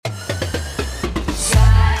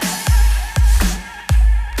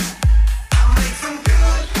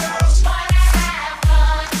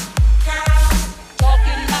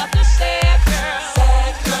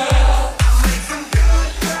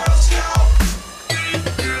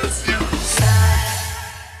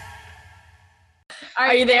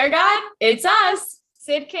Are you there, God? It's us,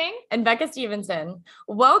 Sid King and Becca Stevenson.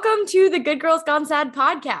 Welcome to the Good Girls Gone Sad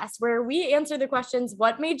podcast, where we answer the questions,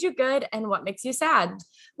 what made you good and what makes you sad?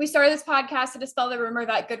 We started this podcast to dispel the rumor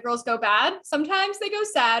that good girls go bad. Sometimes they go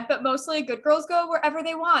sad, but mostly good girls go wherever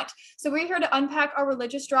they want. So we're here to unpack our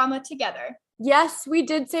religious drama together. Yes, we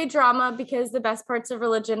did say drama because the best parts of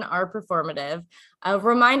religion are performative. A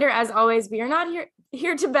reminder, as always, we are not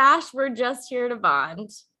here to bash. We're just here to bond.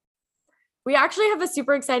 We actually have a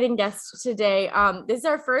super exciting guest today. This is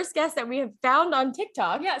our first guest that we have found on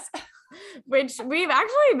TikTok. Yes. Which we've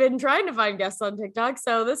actually been trying to find guests on TikTok.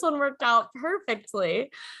 So this one worked out perfectly.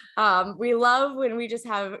 We love when we just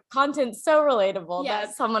have content so relatable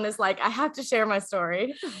that someone is like, I have to share my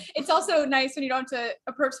story. It's also nice when you don't have to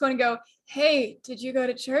approach someone and go, hey, did you go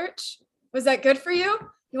to church? Was that good for you?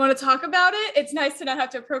 You want to talk about it? It's nice to not have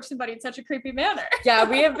to approach somebody in such a creepy manner. Yeah,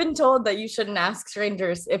 we have been told that you shouldn't ask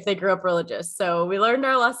strangers if they grew up religious. So we learned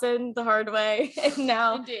our lesson the hard way. And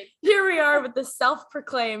now Here we are with the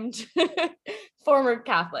self-proclaimed former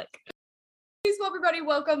Catholic. Please, everybody,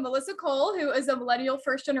 welcome Melissa Cole, who is a millennial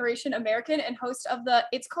first-generation American and host of the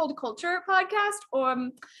It's Cold Culture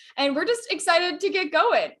podcast. And we're just excited to get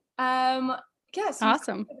going. Yes.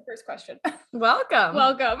 Awesome. The first question.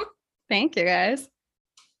 Welcome. Thank you, guys.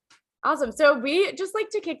 Awesome. So we just like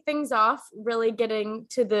to kick things off, really getting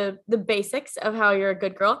to the basics of how you're a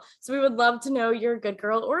good girl. So we would love to know your good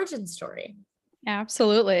girl origin story.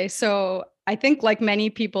 Absolutely. So I think like many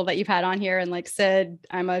people that you've had on here and like said,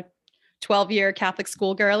 I'm a 12-year Catholic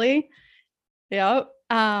school girly. Yeah.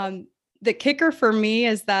 The kicker for me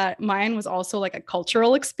is that mine was also like a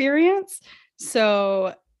cultural experience.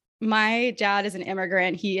 So my dad is an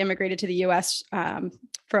immigrant. He immigrated to the US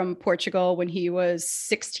from Portugal when he was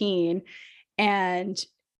 16. And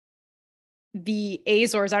the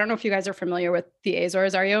Azores, I don't know if you guys are familiar with the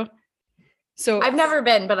Azores, are you? So I've never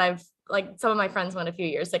been, but I've like some of my friends went a few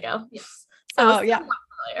years ago. Yes. So yeah.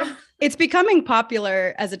 It's becoming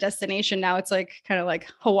popular as a destination now. It's like kind of like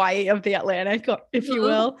Hawaii of the Atlantic, if you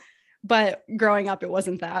will. But growing up, it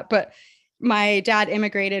wasn't that. But my dad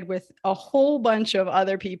immigrated with a whole bunch of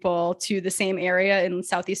other people to the same area in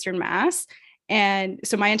southeastern Mass. And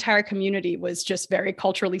so my entire community was just very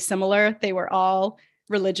culturally similar. They were all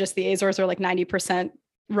religious. The Azores are like 90%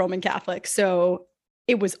 Roman Catholic. So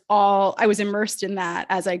I was immersed in that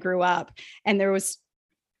as I grew up. And there was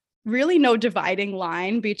really no dividing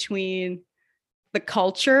line between the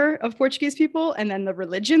culture of Portuguese people and then the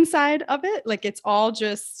religion side of it. Like it's all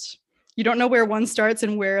just, you don't know where one starts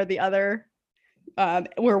and where the other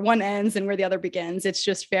where one ends and where the other begins. It's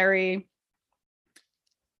just very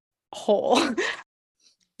whole.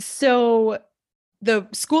 So the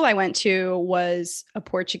school I went to was a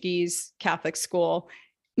Portuguese Catholic school,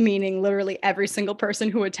 meaning literally every single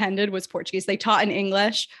person who attended was Portuguese. They taught in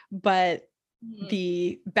English, but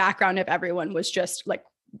the background of everyone was just like,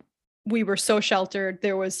 we were so sheltered.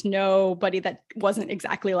 There was nobody that wasn't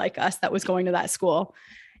exactly like us that was going to that school.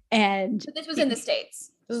 And so this was in the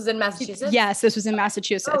States. This was in Massachusetts? Yes, this was in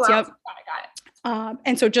Massachusetts. Oh, wow. Yep. Got it.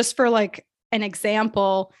 And so just for like an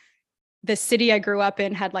example, the city I grew up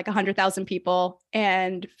in had like 100,000 people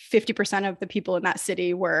and 50% of the people in that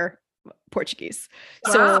city were Portuguese.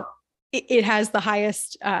 Wow. So it has the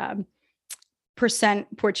highest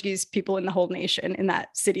percent Portuguese people in the whole nation in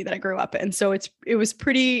that city that I grew up in. So it was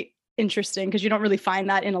pretty interesting because you don't really find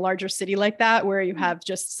that in a larger city like that, where you have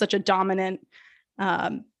just such a dominant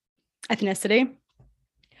ethnicity.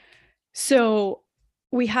 So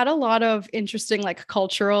we had a lot of interesting like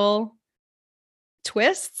cultural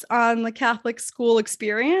twists on the Catholic school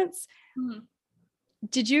experience.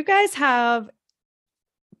 Did you guys have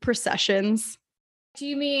processions? Do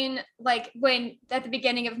you mean like when at the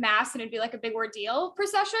beginning of Mass and it'd be like a big ordeal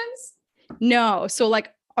processions? No. So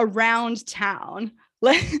like around town,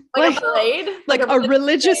 like a parade, like a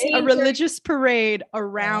religious parade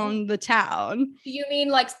around the town. Do you mean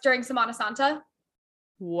like during Semana Santa?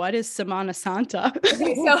 What is Semana Santa?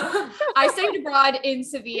 Okay, so I studied abroad in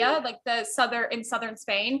Sevilla, like in southern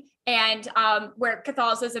Spain, and where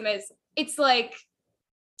Catholicism is. It's like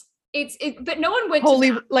but no one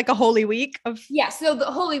went like a Holy Week of so the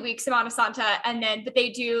Holy Week, Semana Santa, and then but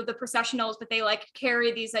they do the processionals, but they like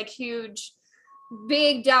carry these like huge,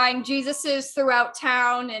 big dying Jesuses throughout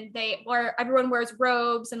town, and everyone wears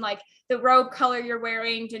robes, and like the robe color you're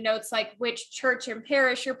wearing denotes like which church and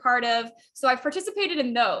parish you're part of. So I've participated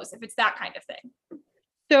in those, if it's that kind of thing.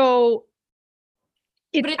 So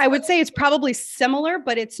I would say it's probably similar,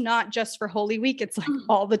 but it's not just for Holy Week. It's like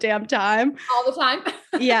all the damn time. All the time.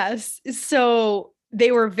 Yes. So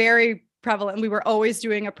they were very prevalent. We were always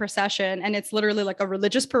doing a procession, and it's literally like a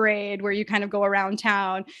religious parade where you kind of go around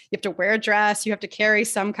town. You have to wear a dress. You have to carry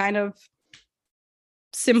some kind of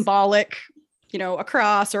symbolic, a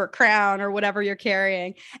cross or a crown or whatever you're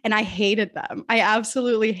carrying. And I hated them. I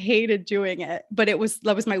absolutely hated doing it, but that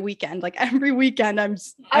was my weekend. Like every weekend I'm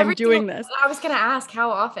doing this. I was going to ask how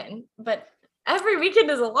often, but every weekend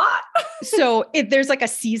is a lot. So there's like a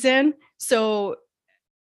season. So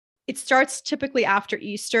it starts typically after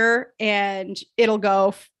Easter, and it'll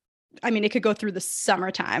go, it could go through the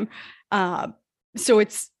summertime. So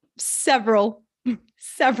it's several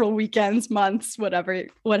weekends, months, what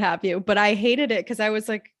have you. But I hated it because I was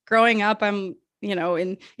like growing up, I'm,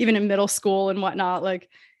 even in middle school and whatnot, like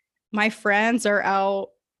my friends are out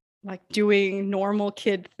like doing normal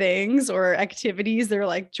kid things or activities. They're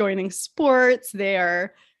like joining sports. They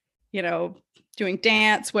are, doing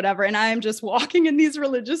dance, whatever. And I'm just walking in these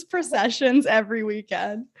religious processions every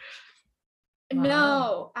weekend. Wow.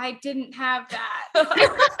 No, I didn't have that.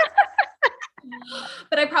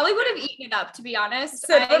 But I probably would have eaten it up, to be honest.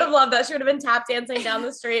 Sid would have loved that. She would have been tap dancing down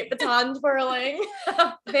the street, baton twirling.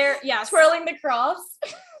 Twirling the cross.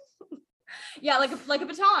 Yeah, like a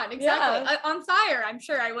baton, exactly. Yeah. On fire. I'm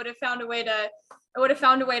sure I would have found a way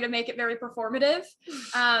to make it very performative.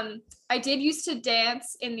 I did used to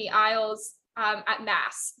dance in the aisles at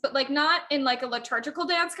mass, but like not in like a liturgical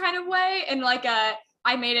dance kind of way, and like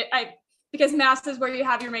because mass is where you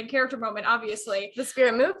have your main character moment, obviously. The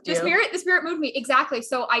spirit moved you. The spirit moved me, exactly.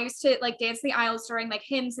 So I used to like dance in the aisles during like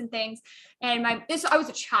hymns and things. And I was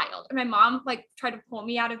a child, and my mom like tried to pull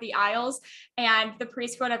me out of the aisles, and the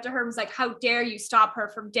priest went up to her and was like, "How dare you stop her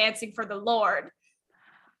from dancing for the Lord?"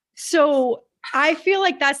 So I feel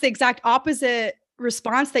like that's the exact opposite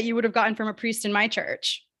response that you would have gotten from a priest in my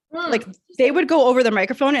church. Like they would go over the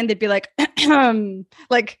microphone and they'd be like,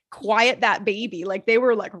 like quiet that baby. Like they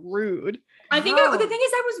were like rude. I think the thing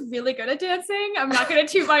is I was really good at dancing. I'm not going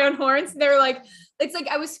to toot my own horns. They were like, it's like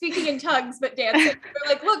I was speaking in tongues, but dancing.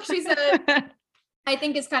 They're like, look, I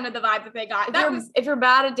think it's kind of the vibe that they got. If you're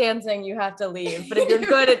bad at dancing, you have to leave. But if you're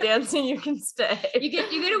good at dancing, you can stay. You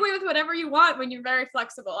get away with whatever you want when you're very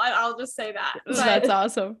flexible. I'll just say that. But, that's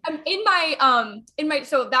awesome.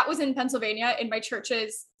 So that was in Pennsylvania, in my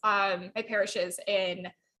churches, my parishes in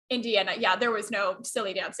Indiana. Yeah, there was no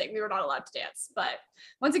silly dancing. We were not allowed to dance. But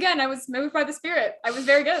once again, I was moved by the spirit. I was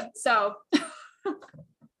very good. So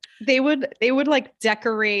they would like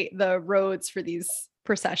decorate the roads for these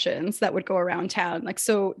processions that would go around town. Like,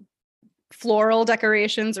 so floral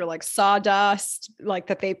decorations or like sawdust, like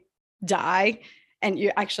that they dye. And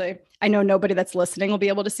I know nobody that's listening will be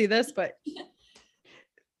able to see this, but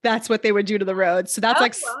that's what they would do to the roads. So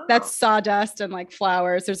that's that's sawdust and like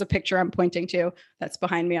flowers. There's a picture I'm pointing to that's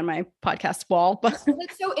behind me on my podcast wall. But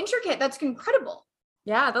that's so intricate. That's incredible.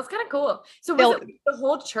 Yeah, that's kind of cool. So was it the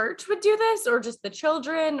whole church would do this, or just the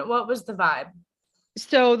children? What was the vibe?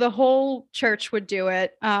 So the whole church would do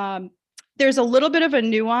it. There's a little bit of a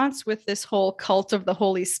nuance with this whole cult of the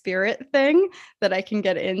Holy Spirit thing that I can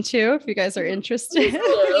get into if you guys are interested.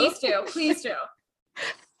 Please do.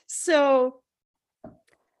 So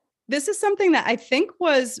this is something that I think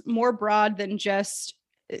was more broad than just,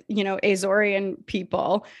 Azorian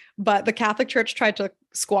people, but the Catholic Church tried to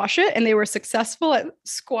squash it, and they were successful at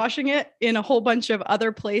squashing it in a whole bunch of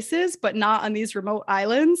other places, but not on these remote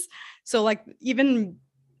islands. So like even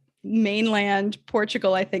mainland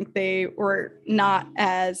Portugal, I think they were not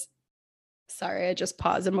as, sorry, I just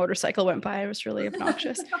paused. A motorcycle went by. It was really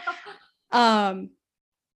obnoxious. So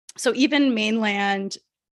even mainland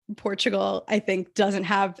Portugal, I think, doesn't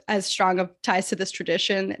have as strong of ties to this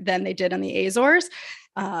tradition than they did on the Azores.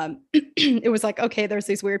 It was like, okay, there's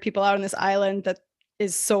these weird people out on this island that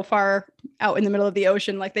is so far out in the middle of the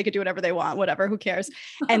ocean, like they could do whatever they want, whatever, who cares?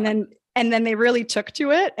 And then they really took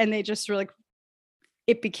to it, and they just really,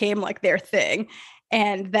 it became like their thing.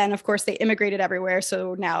 And then of course they immigrated everywhere.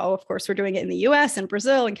 So now of course we're doing it in the US and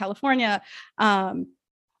Brazil and California.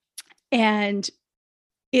 And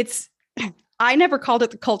I never called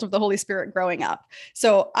it the cult of the Holy Spirit growing up.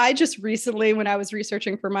 So I just recently, when I was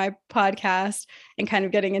researching for my podcast and kind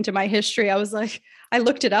of getting into my history, I was like, I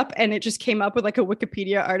looked it up and it just came up with like a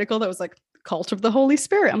Wikipedia article that was like cult of the Holy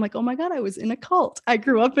Spirit. I'm like, oh my God, I was in a cult. I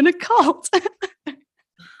grew up in a cult.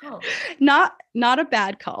 Oh. Not a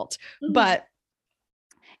bad cult, but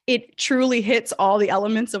it truly hits all the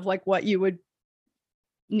elements of like what you would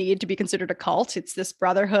need to be considered a cult. It's this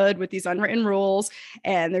brotherhood with these unwritten rules,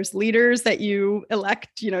 and there's leaders that you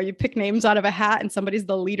elect, you pick names out of a hat and somebody's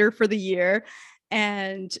the leader for the year.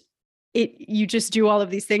 And you just do all of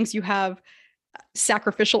these things. You have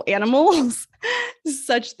sacrificial animals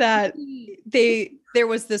such that there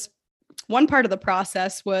was this one part of the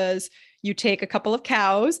process was you take a couple of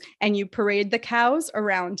cows and you parade the cows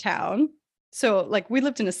around town. So like we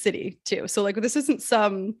lived in a city too. So like this isn't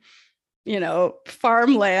some,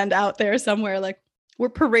 farmland out there somewhere. Like we're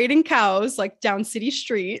parading cows like down city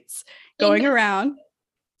streets, going around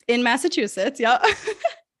in Massachusetts. Yeah.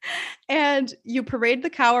 And you parade the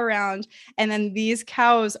cow around, and then these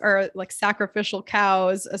cows are like sacrificial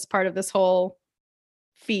cows as part of this whole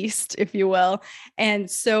feast, if you will. And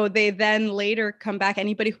so they then later come back.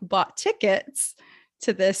 Anybody who bought tickets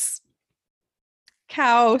to this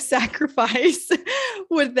cow sacrifice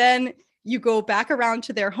would then, you go back around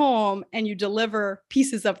to their home and you deliver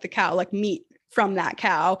pieces of the cow, like meat from that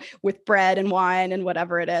cow with bread and wine and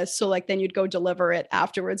whatever it is. So like then you'd go deliver it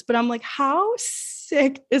afterwards. But I'm like, how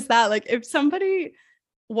sick is that? Like if somebody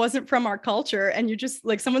wasn't from our culture and you just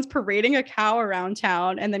like someone's parading a cow around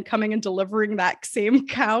town and then coming and delivering that same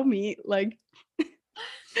cow meat, like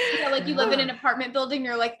yeah, like you live in an apartment building,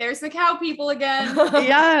 you're like, there's the cow people again.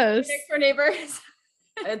 Yes. Next door neighbors.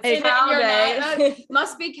 It's cow day.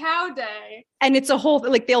 Must be cow day. And it's a whole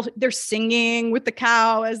like they're singing with the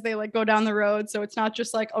cow as they like go down the road. So it's not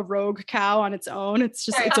just like a rogue cow on its own. It's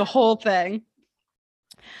just it's a whole thing.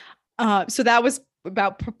 So that was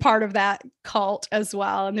about part of that cult as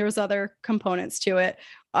well. And there was other components to it,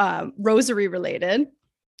 rosary related.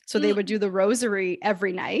 So they would do the rosary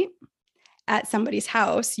every night at somebody's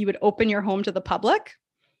house. You would open your home to the public.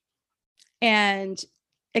 And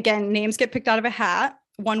again, names get picked out of a hat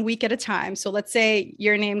 1 week at a time. So let's say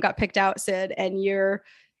your name got picked out, Sid, and you're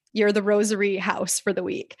the rosary house for the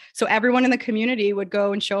week. So everyone in the community would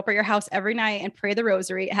go and show up at your house every night and pray the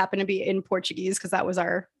rosary. It happened to be in Portuguese because that was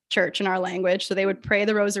our church and our language. So they would pray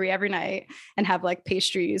the rosary every night and have like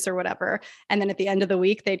pastries or whatever. And then at the end of the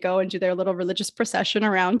week, they'd go and do their little religious procession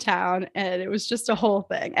around town. And it was just a whole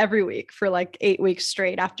thing every week for like 8 weeks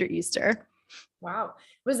straight after Easter. Wow.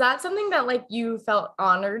 Was that something that like you felt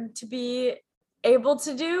honored to be able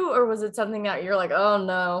to do? Or was it something that you're like, oh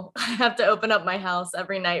no, I have to open up my house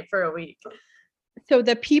every night for a week? So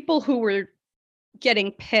the people who were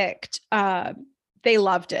getting picked, they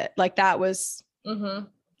loved it. Like that was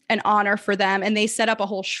an honor for them. And they set up a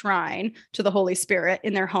whole shrine to the Holy Spirit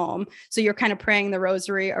in their home. So you're kind of praying the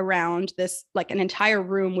rosary around this, like an entire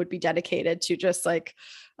room would be dedicated to just like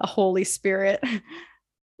a Holy Spirit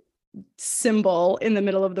symbol in the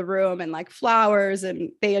middle of the room and like flowers,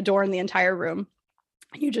 and they adorn the entire room.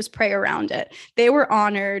 You just pray around it. They were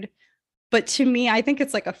honored. But to me, I think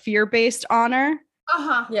it's like a fear-based honor.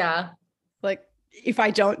 Yeah. Like if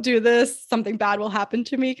I don't do this, something bad will happen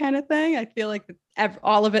to me kind of thing. I feel like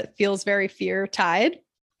all of it feels very fear tied.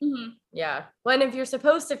 Yeah. Well, and if you're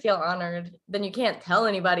supposed to feel honored, then you can't tell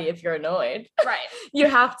anybody if you're annoyed. Right. You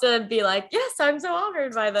have to be like, yes, I'm so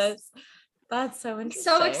honored by this. That's so interesting.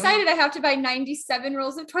 So excited. I have to buy 97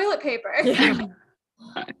 rolls of toilet paper. Yeah.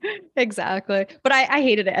 Exactly. But I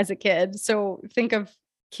hated it as a kid. So think of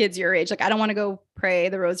kids your age. Like I don't want to go pray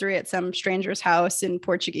the rosary at some stranger's house in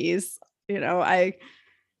Portuguese.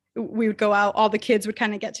 We would go out, all the kids would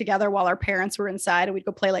kind of get together while our parents were inside, and we'd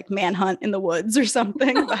go play like manhunt in the woods or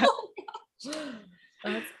something.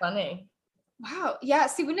 That's funny. Wow. Yeah.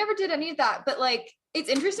 See, we never did any of that, but like, it's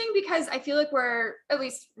interesting because I feel like we're, at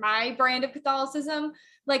least my brand of Catholicism,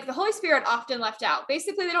 like the Holy Spirit often left out.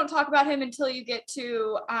 Basically, they don't talk about him until you get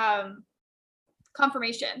to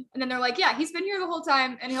confirmation. And then they're like, yeah, he's been here the whole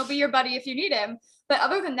time and he'll be your buddy if you need him. But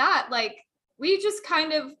other than that, like we just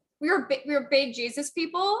kind of, we were big Jesus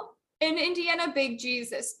people in Indiana, big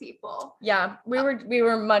Jesus people. Yeah, we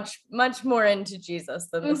were much more into Jesus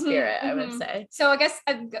than the Spirit, I would say. So I guess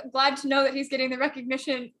I'm glad to know that he's getting the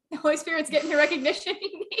recognition. The Holy Spirit's getting the recognition he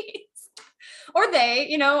needs, or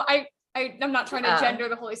they. I'm not trying to gender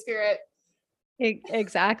the Holy Spirit.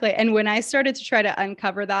 Exactly. And when I started to try to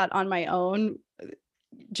uncover that on my own,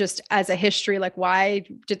 just as a history, like why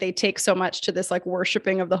did they take so much to this like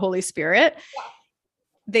worshiping of the Holy Spirit? Yeah.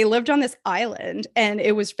 They lived on this island and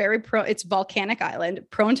it was it's volcanic island,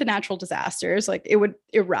 prone to natural disasters. Like it would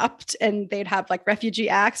erupt and they'd have like refugee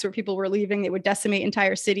acts where people were leaving. They would decimate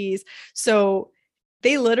entire cities. So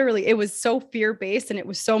they literally, it was so fear-based, and it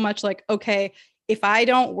was so much like, okay, if I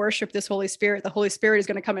don't worship this Holy Spirit, the Holy Spirit is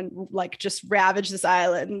going to come and like just ravage this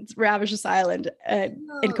island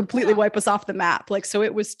and completely wipe us off the map. Like, so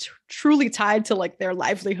it was truly tied to like their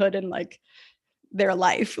livelihood and like their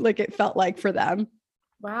life. Like it felt like for them.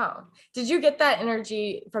 Wow. Did you get that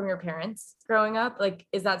energy from your parents growing up? Like,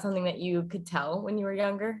 is that something that you could tell when you were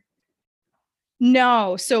younger?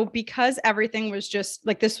 No. So because everything was just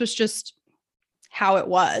like, this was just how it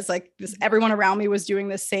was. Like this, everyone around me was doing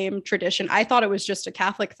the same tradition. I thought it was just a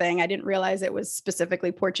Catholic thing. I didn't realize it was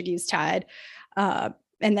specifically Portuguese tied. And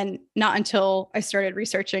then not until I started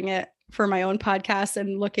researching it for my own podcast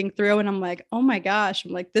and looking through, and I'm like, oh my gosh,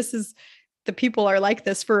 I'm like, this is, the people are like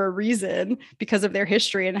this for a reason because of their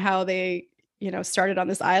history and how they, started on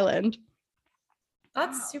this island.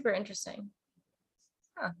 That's super interesting.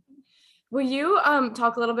 Huh. Will you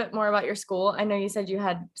talk a little bit more about your school? I know you said you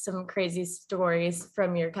had some crazy stories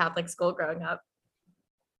from your Catholic school growing up.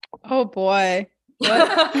 Oh boy.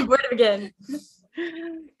 What? Where to begin?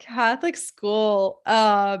 Catholic school.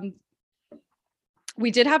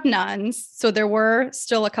 We did have nuns. So there were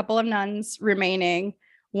still a couple of nuns remaining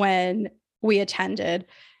when we attended.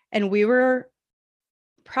 And we were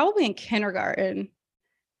probably in kindergarten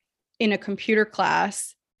in a computer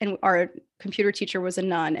class. And our computer teacher was a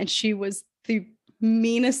nun, and she was the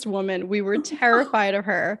meanest woman. We were terrified of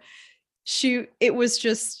her. It was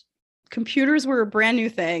just, computers were a brand new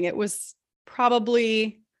thing. It was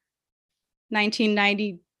probably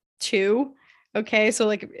 1992. Okay. So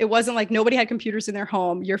like, it wasn't like nobody had computers in their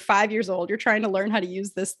home. You're 5 years old. You're trying to learn how to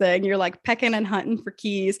use this thing. You're like pecking and hunting for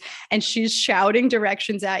keys, and she's shouting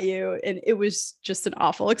directions at you. And it was just an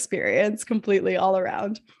awful experience completely all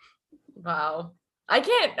around. Wow. I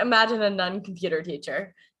can't imagine a nun computer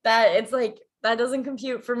teacher. That doesn't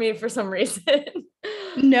compute for me for some reason.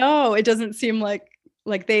 No, it doesn't seem like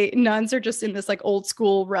nuns are just in this like old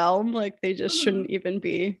school realm. Like they just shouldn't even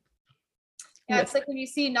be. Yeah, it's like when you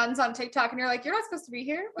see nuns on TikTok and you're like, you're not supposed to be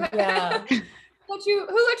here. Yeah. Who let you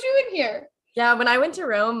in here? Yeah, when I went to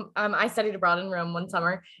Rome, I studied abroad in Rome one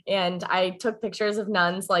summer, and I took pictures of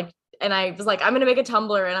nuns, and I was like, I'm gonna make a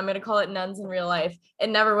Tumblr and I'm gonna call it Nuns in Real Life. It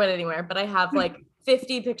never went anywhere, but I have like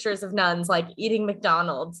 50 pictures of nuns like eating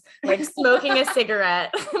McDonald's, like smoking a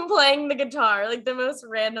cigarette, playing the guitar, like the most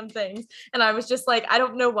random things. And I was just like, I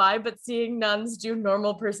don't know why, but seeing nuns do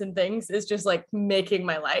normal person things is just like making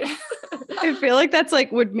my life. I feel like that's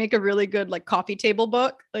like would make a really good like coffee table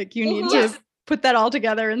book. Like you need to put that all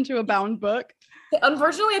together into a bound book.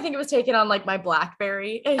 Unfortunately, I think it was taken on like my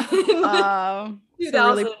BlackBerry in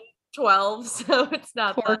 2012, so it's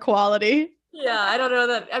not poor quality. Yeah, I don't know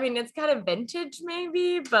that. I mean, it's kind of vintage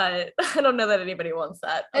maybe, but I don't know that anybody wants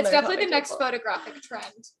that. It's definitely the next photographic trend.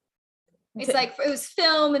 It's like, it was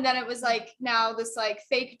film, and then it was like now this like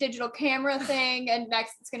fake digital camera thing, and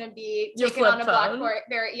next it's going to be taken on a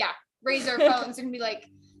BlackBerry. Yeah, Razor phones are going to be like,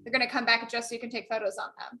 they're going to come back just so you can take photos on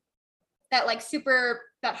them. That like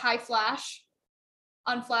that high flash,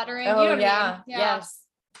 unflattering. Oh, you know what yeah. I mean? Yeah. Yes.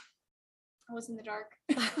 I was in the dark.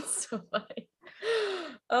 That's so funny.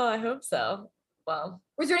 Oh, I hope so. Wow.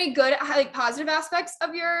 Was there any good, like positive aspects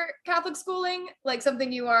of your Catholic schooling? Like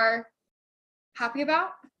something you are happy about?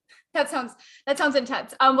 That sounds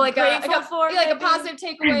intense. Like a positive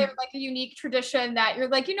takeaway of like a unique tradition that you're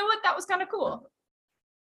like, you know what, that was kind of cool.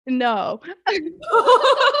 No.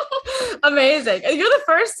 Amazing. You're the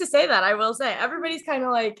first to say that, I will say. Everybody's kind of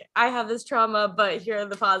like, I have this trauma, but here are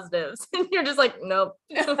the positives. And you're just like, nope.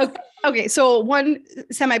 Okay. So one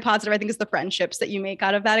semi-positive, I think, is the friendships that you make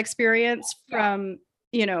out of that experience from,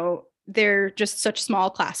 they're just such small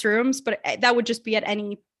classrooms, but that would just be at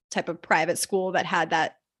any type of private school that had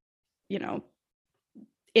that,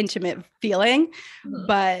 intimate feeling. Mm-hmm.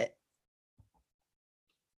 But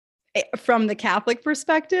from the Catholic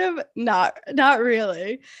perspective, not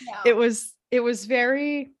really. No. It was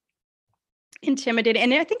very intimidating.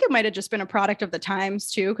 And I think it might've just been a product of the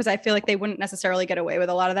times too, because I feel like they wouldn't necessarily get away with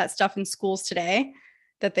a lot of that stuff in schools today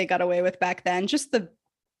that they got away with back then. Just the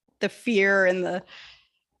fear and the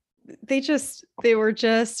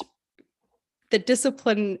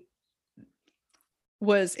discipline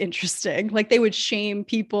was interesting. Like they would shame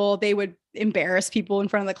people, they would embarrass people in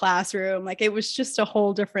front of the classroom. Like it was just a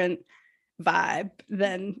whole different vibe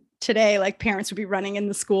than today. Like parents would be running in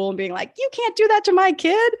the school and being like, you can't do that to my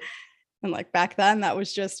kid. And like back then that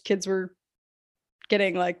was just, kids were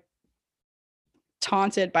getting like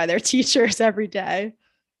taunted by their teachers every day.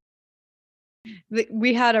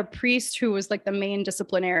 We had a priest who was like the main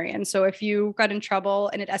disciplinarian. So if you got in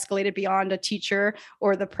trouble and it escalated beyond a teacher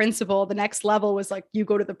or the principal, the next level was like you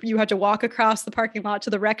had to walk across the parking lot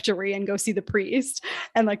to the rectory and go see the priest.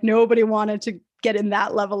 And like nobody wanted to get in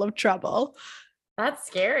that level of trouble. That's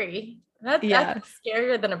scary. That's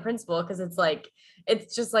scarier than a principal, because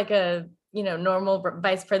it's just like a normal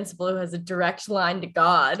vice principal who has a direct line to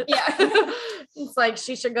God. Yeah. It's like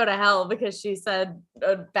she should go to hell because she said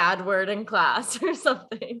a bad word in class or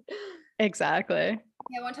something. Exactly.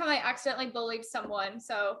 Yeah, one time I accidentally bullied someone,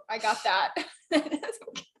 so I got that.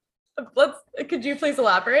 Could you please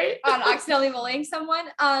elaborate? On accidentally bullying someone.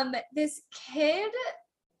 This kid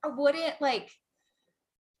wouldn't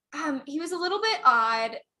he was a little bit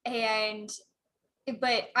odd,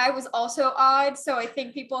 but I was also odd. So I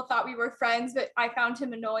think people thought we were friends, but I found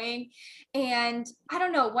him annoying. And I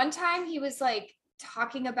don't know, one time he was like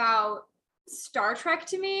talking about Star Trek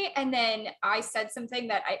to me, and then I said something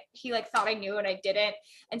that he like thought I knew and I didn't.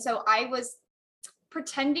 And so I was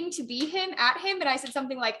pretending to be him at him, and I said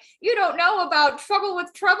something like, "You don't know about trouble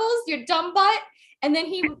with troubles, you dumb butt." And then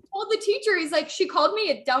he told the teacher, he's like, "She called me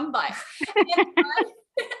a dumb butt."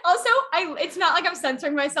 Also, it's not like I'm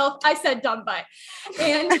censoring myself. I said dumb butt.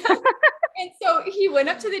 And and so he went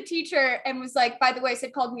up to the teacher and was like, "By the way,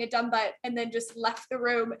 Sid called me a dumb butt," and then just left the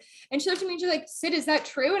room. And she looked at me and she's like, "Sid, is that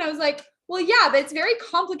true?" And I was like, "Well, yeah, but it's very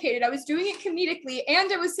complicated. I was doing it comedically,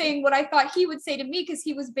 and I was saying what I thought he would say to me because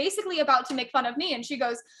he was basically about to make fun of me." And she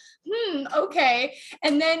goes, "Okay."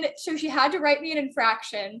 And then so she had to write me an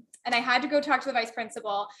infraction, and I had to go talk to the vice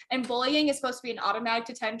principal. And bullying is supposed to be an automatic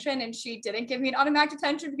detention, and she didn't give me an automatic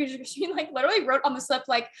detention because she like literally wrote on the slip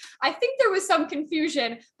like, "I think there was some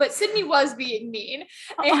confusion, but Sydney was being mean."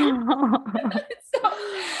 And so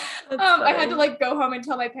I had to like go home and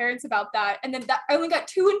tell my parents about that. And then I only got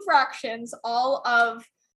 2 infractions all of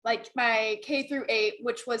like my K through 8,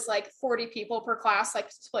 which was like 40 people per class,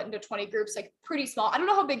 like split into 20 groups, like pretty small. I don't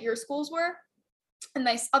know how big your schools were. And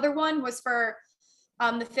my other one was for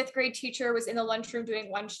the 5th grade teacher was in the lunchroom doing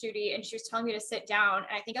lunch duty, and she was telling me to sit down.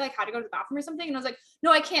 And I think I like had to go to the bathroom or something. And I was like,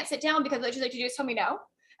 "No, I can't sit down," because she's like, "Did you just tell me no?"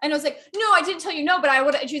 And I was like, "No, I didn't tell you no, but I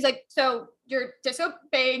would." And she's like, "So you're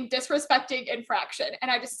disobeying, disrespecting, infraction." And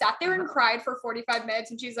I just sat there and cried for 45 minutes.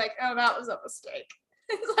 And she's like, "Oh, that was a mistake."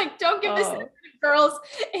 It's like, don't give this girls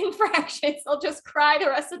infractions. I'll just cry the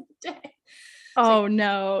rest of the day. Oh,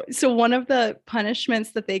 no. So one of the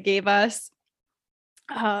punishments that they gave us,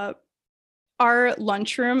 our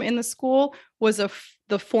lunchroom in the school was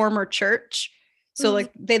the former church. So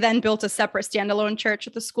like they then built a separate standalone church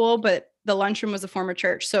at the school, but the lunchroom was a former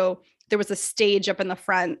church. So there was a stage up in the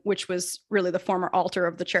front, which was really the former altar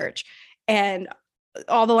of the church. And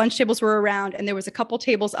all the lunch tables were around, and there was a couple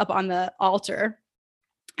tables up on the altar.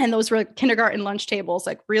 And those were kindergarten lunch tables,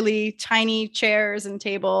 like really tiny chairs and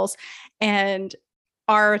tables. And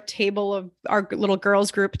our little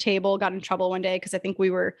girls group table got in trouble one day because I think we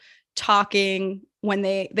were talking when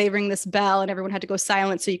they ring this bell and everyone had to go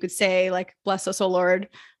silent so you could say like, "Bless us, O Lord,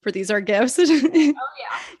 for these are gifts." Oh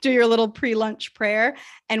yeah. Do your little pre-lunch prayer.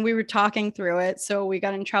 And we were talking through it, so we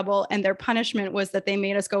got in trouble. And their punishment was that they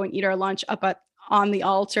made us go and eat our lunch up on the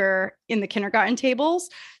altar in the kindergarten tables.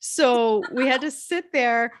 So we had to sit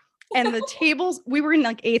there, and the tables, we were in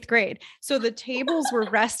like 8th grade. So the tables were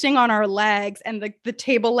resting on our legs, and the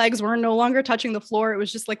table legs were no longer touching the floor. It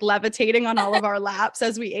was just like levitating on all of our laps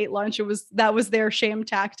as we ate lunch. That was their shame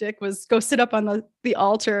tactic, was go sit up on the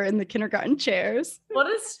altar in the kindergarten chairs. What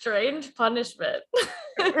a strange punishment.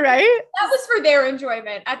 Right? That was for their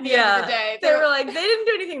enjoyment at the end of the day. They were like, they didn't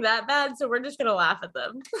do anything that bad, so we're just going to laugh at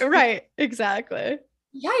them. Right. Exactly.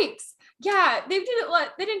 Yikes. Yeah, they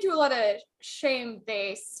didn't do a lot of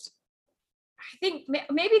shame-based. I think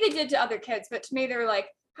maybe they did to other kids, but to me, they were like,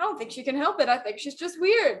 "I don't think she can help it. I think she's just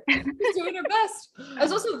weird. She's doing her best." I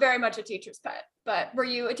was also very much a teacher's pet, but were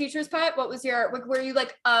you a teacher's pet? Were you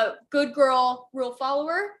like a good girl rule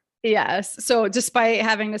follower? Yes. So despite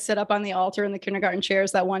having to sit up on the altar in the kindergarten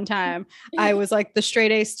chairs that one time, I was like the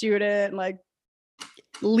straight A student, like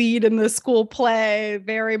lead in the school play,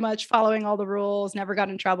 very much following all the rules, never got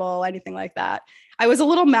in trouble, anything like that. I was a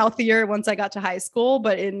little mouthier once I got to high school,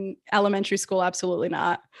 but in elementary school, absolutely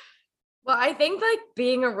not. Well, I think like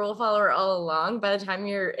being a rule follower all along, by the time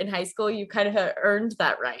you're in high school, you kind of earned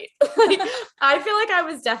that right. Like, I feel like I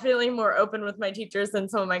was definitely more open with my teachers than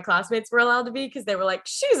some of my classmates were allowed to be, because they were like,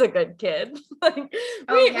 "She's a good kid." Like,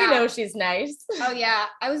 we know she's nice. Oh yeah,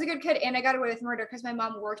 I was a good kid, and I got away with murder because my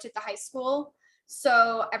mom worked at the high school.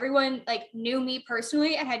 So everyone like knew me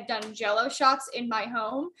personally and had done Jello shots in my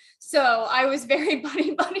home. So I was very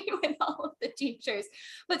buddy with all of the teachers.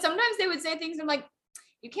 But sometimes they would say things, I'm like,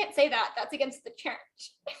 "You can't say that. That's against the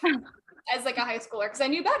church." As like a high schooler, because I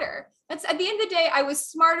knew better. That's at the end of the day, I was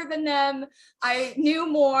smarter than them. I knew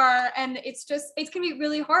more. And it's can be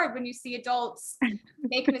really hard when you see adults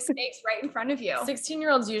make mistakes right in front of you.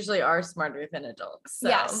 16-year-olds usually are smarter than adults. So.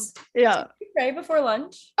 Yes. Yeah. You pray before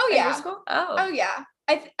lunch? Oh yeah. School? Oh yeah.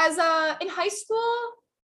 In high school,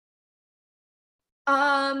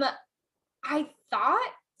 I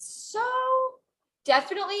thought so.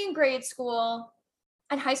 Definitely in grade school.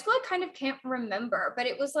 In high school, I kind of can't remember, but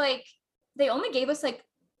it was like they only gave us like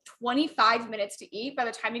 25 minutes to eat. By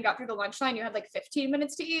the time you got through the lunch line, you had like 15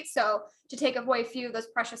 minutes to eat. So to take away a few of those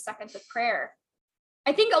precious seconds of prayer.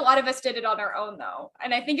 I think a lot of us did it on our own though.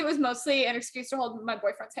 And I think it was mostly an excuse to hold my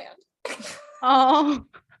boyfriend's hand. Oh.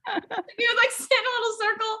 We would like stand in a little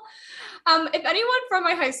circle. If anyone from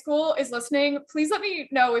my high school is listening, please let me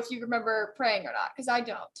know if you remember praying or not, because I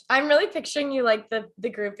don't. I'm really picturing you like the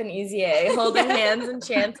group in Easy A holding hands and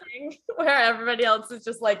chanting where everybody else is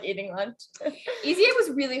just like eating lunch. Easy A was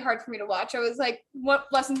really hard for me to watch. I was like, what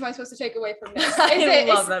lessons am I supposed to take away from this? I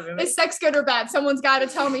love that movie. Is sex good or bad? Someone's got to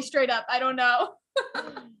tell me straight up. I don't know.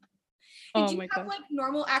 Did you have like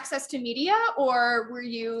normal access to media, or were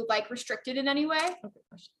you like restricted in any way?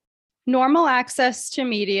 Normal access to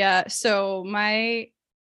media. So my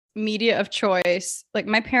media of choice, like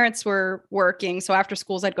my parents were working. So after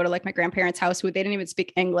schools, I'd go to like my grandparents' house who they didn't even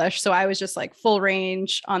speak English. So I was just like full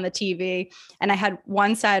range on the TV. And I had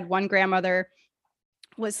one grandmother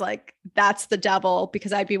was like, that's the devil,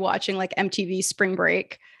 because I'd be watching like MTV Spring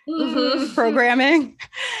Break programming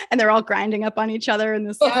and they're all grinding up on each other in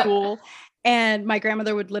this pool. And my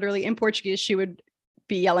grandmother would literally, in Portuguese, she would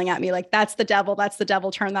be yelling at me like, that's the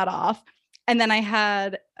devil, turn that off. And then I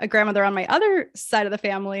had a grandmother on my other side of the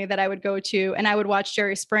family that I would go to, and I would watch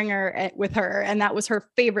Jerry Springer with her. And that was her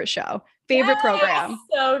favorite show, program.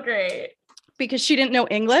 So great. Because she didn't know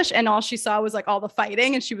English and all she saw was like all the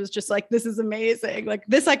fighting. And she was just like, this is amazing. Like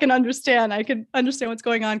this, I can understand. I can understand what's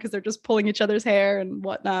going on because they're just pulling each other's hair and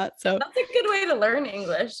whatnot. So that's a good way to learn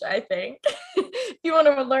English, I think. If you want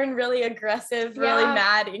to learn really aggressive, really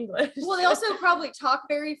mad English. Well, they also probably talk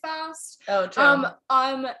very fast. Oh, true.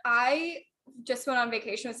 I just went on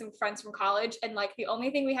vacation with some friends from college, and like the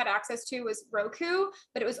only thing we had access to was Roku,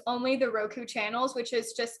 but it was only the Roku channels, which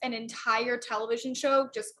is just an entire television show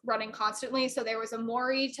just running constantly. So there was a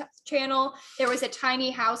Maury channel, there was a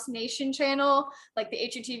Tiny House Nation channel, like the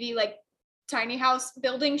HGTV like tiny house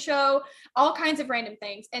building show, all kinds of random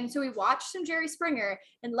things. And so we watched some Jerry Springer,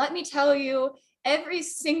 and let me tell you, every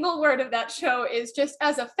single word of that show is just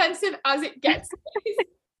as offensive as it gets.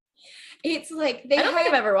 It's like I don't think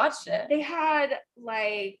I've ever watched it. They had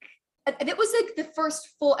like, it was like the first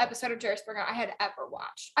full episode of Jerry Springer I had ever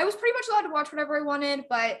watched. I was pretty much allowed to watch whatever I wanted,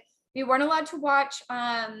 but we weren't allowed to watch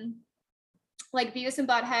like Beavis and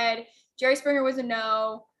Butthead. Jerry Springer was a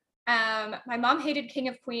no. My mom hated King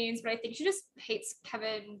of Queens, but I think she just hates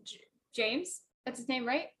Kevin James. That's his name,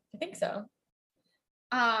 right? I think so.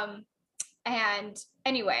 And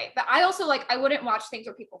anyway, but I also like, I wouldn't watch things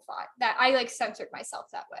where people fought. That I like censored myself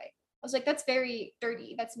that way. I was like, that's very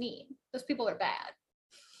dirty. That's mean. Those people are bad.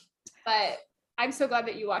 But I'm so glad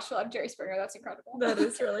that you watched a lot of Jerry Springer. That's incredible. That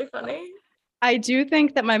is really funny. I do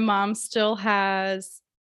think that my mom still has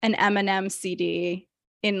an Eminem CD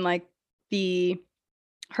in like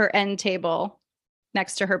her end table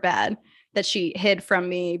next to her bed that she hid from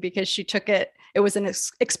me because she took it. It was an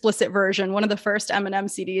explicit version, one of the first Eminem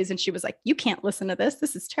CDs. And she was like, you can't listen to this.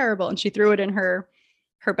 This is terrible. And she threw it in her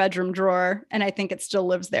bedroom drawer. And I think it still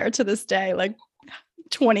lives there to this day, like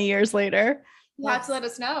 20 years later. You have to let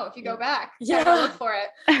us know if you go back. Yeah. Look for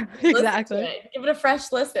it. Exactly. Give it a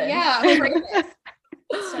fresh listen. Yeah.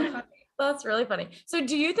 It's so funny. That's really funny. So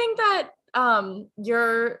do you think that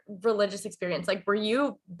your religious experience, like, were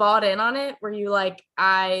you bought in on it? Were you like,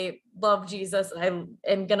 I love Jesus, I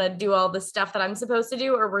am gonna do all the stuff that I'm supposed to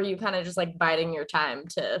do? Or were you kind of just like biding your time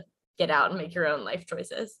to get out and make your own life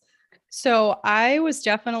choices? So I was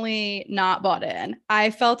definitely not bought in. I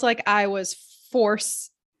felt like I was force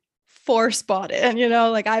bought in,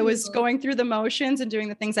 like I was going through the motions and doing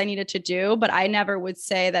the things I needed to do, but I never would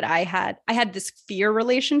say that I had this fear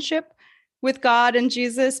relationship with God and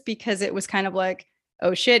Jesus, because it was kind of like,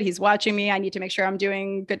 oh shit, he's watching me. I need to make sure I'm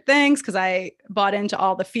doing good things, because I bought into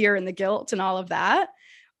all the fear and the guilt and all of that,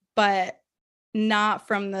 but not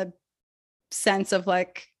from the sense of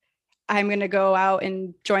like, I'm going to go out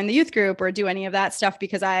and join the youth group or do any of that stuff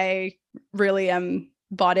because I really am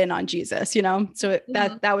bought in on Jesus, So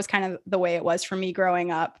that was kind of the way it was for me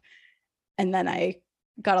growing up. And then I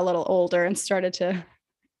got a little older and started to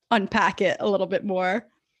unpack it a little bit more.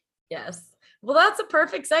 Yes. Well, that's a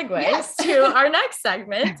perfect segue to our next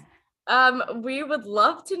segment. We would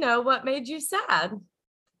love to know what made you sad.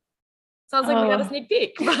 Sounds like we got a sneak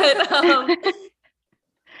peek, but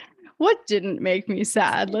what didn't make me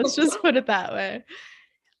sad? Let's just put it that way.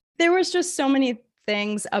 There was just so many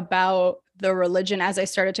things about the religion as I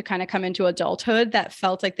started to kind of come into adulthood that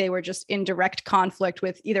felt like they were just in direct conflict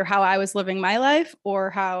with either how I was living my life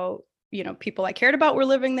or how, people I cared about were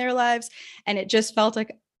living their lives. And it just felt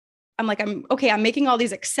like, I'm making all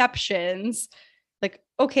these exceptions. Like,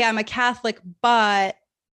 okay, I'm a Catholic, but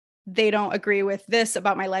they don't agree with this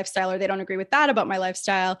about my lifestyle, or they don't agree with that about my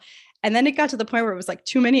lifestyle. And then it got to the point where it was like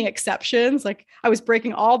too many exceptions. Like I was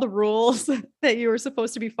breaking all the rules that you were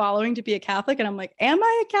supposed to be following to be a Catholic. And I'm like, am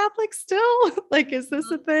I a Catholic still? Like, is this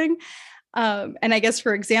a thing? And I guess,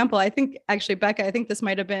 for example, I think actually, Becca, I think this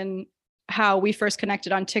might've been how we first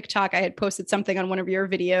connected on TikTok. I had posted something on one of your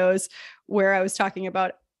videos where I was talking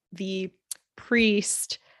about the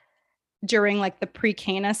priest during like the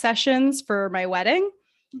pre-Cana sessions for my wedding.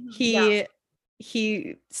 He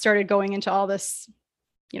started going into all this,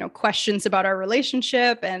 questions about our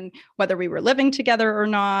relationship and whether we were living together or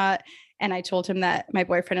not. And I told him that my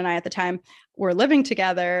boyfriend and I at the time were living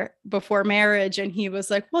together before marriage. And he was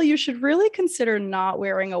like, well, you should really consider not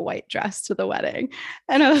wearing a white dress to the wedding.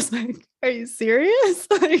 And I was like, are you serious?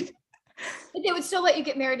 Like, But they would still let you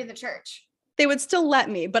get married in the church. They would still let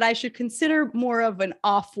me, but I should consider more of an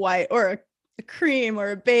off-white or a cream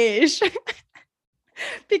or a beige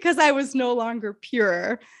because I was no longer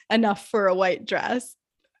pure enough for a white dress.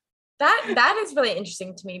 That is really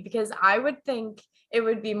interesting to me, because I would think it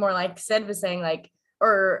would be more like Sid was saying, like,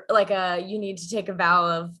 or like you need to take a vow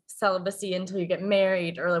of celibacy until you get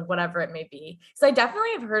married, or like whatever it may be. So I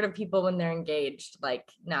definitely have heard of people when they're engaged, like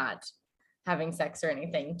not having sex or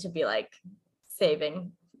anything, to be like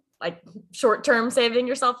saving, like short-term saving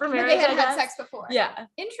yourself for marriage. They had sex before. Yeah.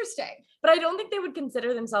 Interesting. But I don't think they would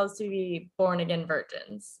consider themselves to be born again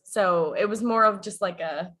virgins. So it was more of just like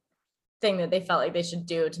a thing that they felt like they should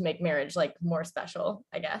do to make marriage like more special,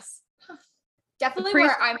 I guess. Definitely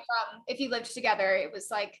where I'm from, if you lived together, it was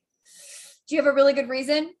like, do you have a really good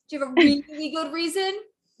reason? Do you have a really good reason?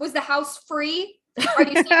 Was the house free? Are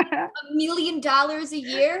you saving $1 million a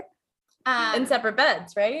year? In separate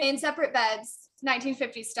beds, right? In separate beds,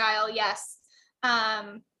 1950s style, yes.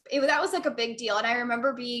 That was like a big deal. And I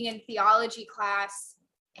remember being in theology class,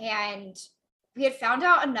 and we had found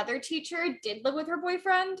out another teacher did live with her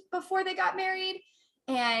boyfriend before they got married.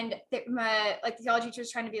 And my theology teacher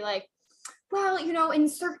was trying to be like, well, in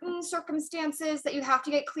certain circumstances that you have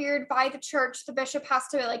to get cleared by the church, the bishop has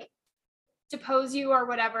to like depose you or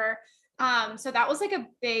whatever. So that was like a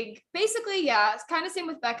big, basically, yeah, it's kind of same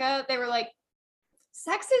with Becca. They were like,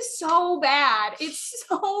 sex is so bad. It's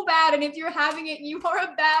so bad. And if you're having it, you are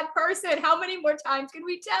a bad person. How many more times can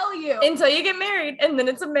we tell you? Until you get married, and then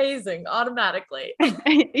it's amazing automatically.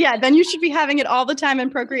 Yeah, then you should be having it all the time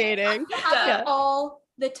and procreating. All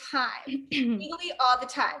the time. Legally all the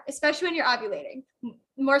time, especially when you're ovulating.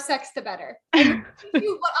 More sex, the better. And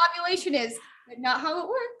what ovulation is, but not how it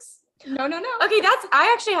works. No. Okay,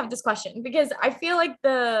 I actually have this question, because I feel like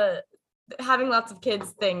the having lots of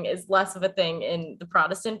kids thing is less of a thing in the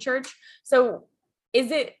Protestant church. So is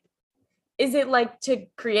it like to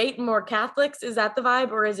create more Catholics? Is that the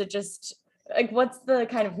vibe? Or is it just like, what's the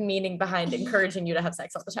kind of meaning behind encouraging you to have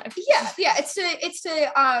sex all the time? Yeah.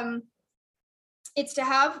 It's to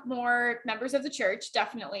have more members of the church,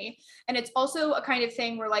 definitely. And it's also a kind of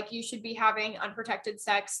thing where like you should be having unprotected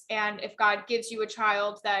sex. And if God gives you a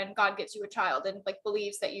child, then God gives you a child, and like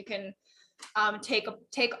believes that you can take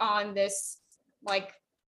on this, like,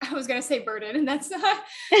 I was gonna say burden, and that's not.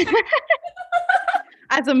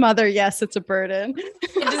 As a mother, yes, it's a burden.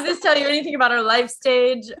 Does this tell you anything about our life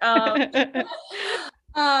stage?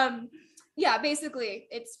 Yeah, basically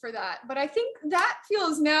it's for that. But I think that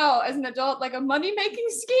feels now as an adult like a money-making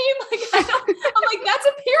scheme. Like I'm like, that's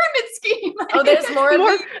a pyramid scheme. Oh, there's more.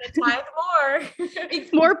 More.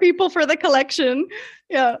 More people for the collection.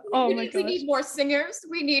 Yeah. Oh my gosh. We need more singers.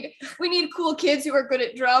 We need cool kids who are good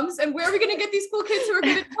at drums. And where are we going to get these cool kids who are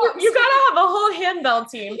good at drums? You gotta have a whole handbell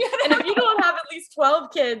team. And if you don't have at least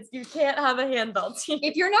 12 kids, you can't have a handbell team.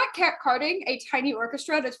 If you're not carting a tiny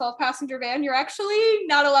orchestra in a 12-passenger van, you're actually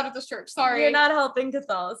not allowed at this church. Sorry. You're not helping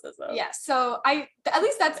Catholicism. Yeah. So at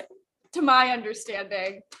least that's to my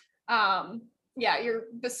understanding. You're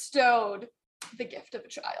bestowed the gift of a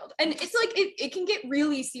child. And it's like it can get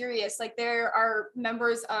really serious. Like there are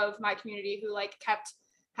members of my community who like kept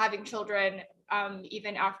having children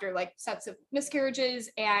even after like sets of miscarriages,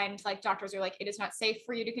 and like doctors are like, it is not safe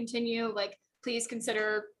for you to continue, like please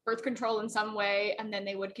consider birth control in some way, and then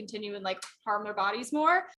they would continue and like harm their bodies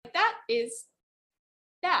more.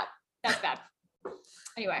 That's bad.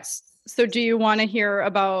 Anyway, so do you want to hear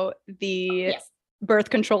about the birth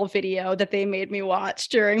control video that they made me watch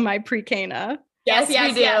during my pre-Cana? Yes, we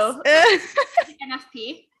do.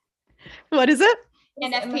 NFP. What is it?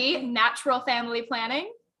 NFP, natural family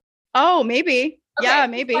planning. Oh, maybe. Okay, yeah,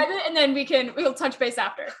 maybe. And then we'll touch base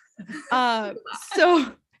after.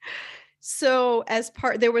 So as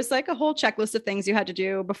part, there was like a whole checklist of things you had to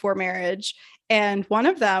do before marriage. And one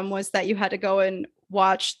of them was that you had to go and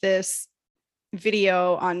watch this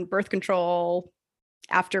video on birth control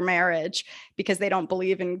after marriage because they don't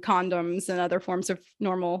believe in condoms and other forms of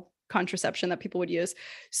normal contraception that people would use.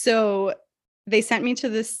 So they sent me to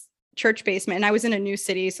this church basement, and I was in a new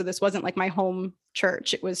city. So this wasn't like my home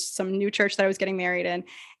church. It was some new church that I was getting married in.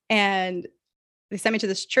 And they sent me to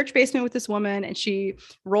this church basement with this woman, and she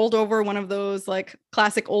rolled over one of those like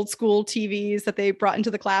classic old school TVs that they brought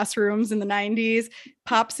into the classrooms in the 90s,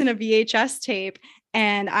 pops in a VHS tape.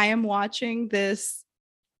 And I am watching this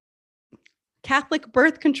Catholic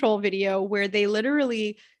birth control video where they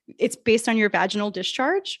literally, it's based on your vaginal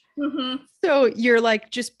discharge. Mm-hmm. So you're like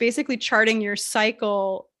just basically charting your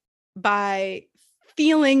cycle by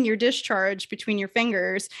feeling your discharge between your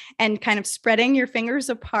fingers and kind of spreading your fingers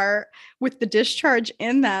apart with the discharge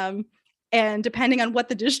in them. And depending on what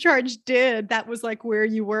the discharge did, that was like where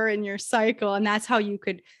you were in your cycle. And that's how you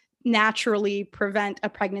could naturally prevent a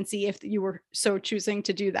pregnancy. If you were so choosing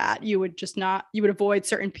to do that, you would avoid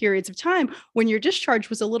certain periods of time when your discharge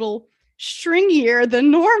was a little stringier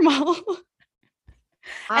than normal.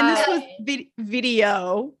 And this was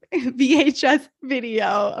VHS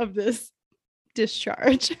video of this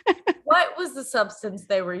discharge. What was the substance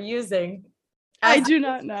they were using? I do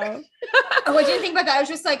not know. What do you think about that? I was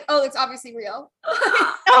just like, oh, it's obviously real.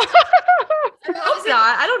 Hope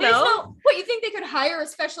not. I don't know. What, you think they could hire a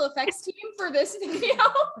special effects team for this video?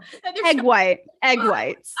 Egg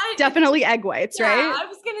whites. Definitely egg whites, Yeah, right? I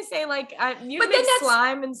was gonna say like you But make then that's-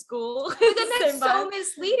 slime in school. But then that's so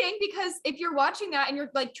misleading, because if you're watching that and you're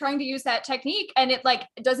like trying to use that technique and it like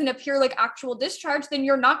doesn't appear like actual discharge, then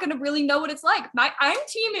you're not going to really know what it's like. I'm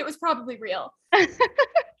team, it was probably real.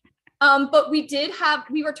 But we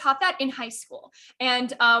were taught that in high school.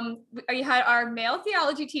 And we had our male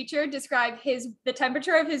theology teacher describe the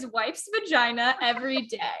temperature of his wife's vagina every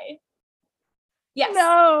day. Yes.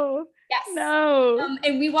 No. Yes. No.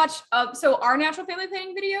 And we watched, so our natural family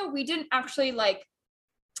planning video, we didn't actually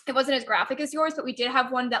it wasn't as graphic as yours, but we did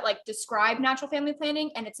have one that like described natural family planning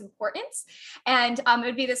and its importance. And it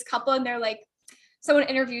would be this couple, and they're like, someone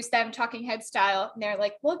interviews them talking head style, and they're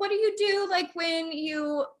like, well, what do you do like when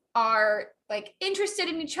you are like interested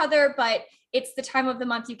in each other, but it's the time of the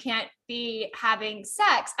month you can't be having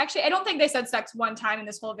sex? Actually, I don't think they said sex one time in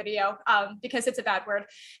this whole video, because it's a bad word.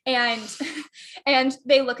 And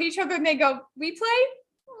they look at each other and they go, we play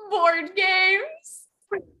board games.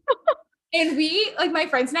 And we, like my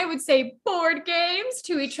friends and I, would say board games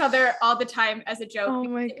to each other all the time as a joke. Oh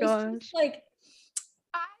my gosh.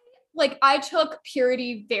 I took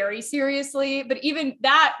purity very seriously, but even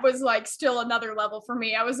that was like still another level for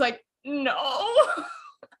me. I was like, no,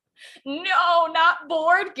 no, not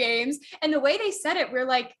board games. And the way they said it, we're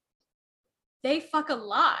like, they fuck a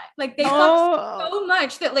lot. Like they fuck so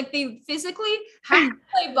much that like they physically have to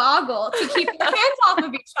play boggle to keep their hands off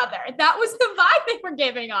of each other. That was the vibe they were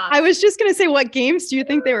giving off. I was just gonna say, what games do you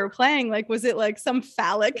think they were playing? Like, was it like some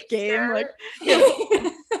phallic game? Sure. Like,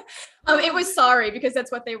 it was sorry, because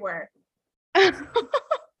that's what they were.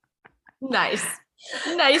 Nice.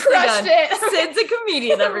 Nicely Crushed done. it. Sid's a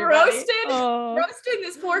comedian, everybody. Roasted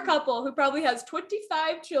this poor couple who probably has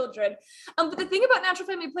 25 children. But the thing about natural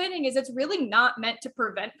family planning is it's really not meant to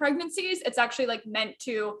prevent pregnancies. It's actually like meant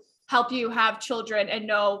to help you have children and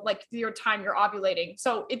know like your time you're ovulating.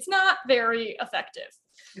 So it's not very effective.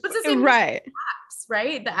 But it's the same right. apps,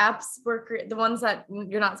 right? The apps were the ones that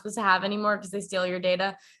you're not supposed to have anymore because they steal your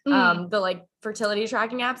data. The like fertility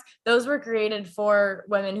tracking apps, those were created for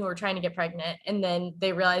women who were trying to get pregnant, and then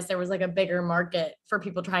they realized there was like a bigger market for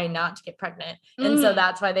people trying not to get pregnant, and so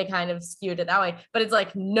that's why they kind of skewed it that way. But it's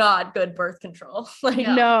like not good birth control. Like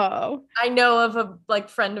no, I know of a like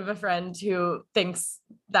friend of a friend who thinks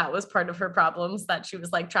that was part of her problems, that she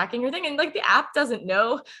was like tracking her thing, and like the app doesn't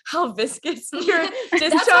know how viscous your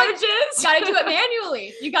discharge is. You gotta do it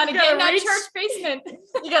manually. You gotta get in that church basement.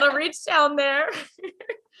 You gotta reach down there.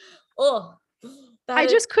 Oh, I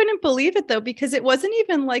just couldn't believe it though, because it wasn't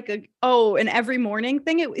even like an every morning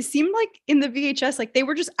thing. It seemed like in the VHS, like they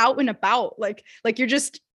were just out and about, like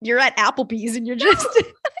you're at Applebee's and you're just.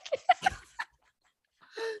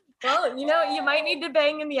 Well, you know, you might need to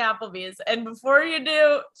bang in the Applebee's, and before you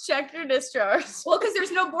do, check your discharge. Well, because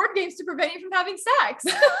there's no board games to prevent you from having sex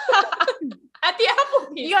at the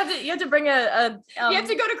Applebee's. You have to bring you have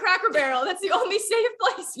to go to Cracker Barrel. That's the only safe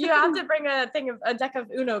place. You have to bring a deck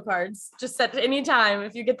of Uno cards. Just at any time,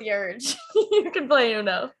 if you get the urge, you can play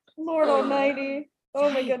Uno. Lord Almighty.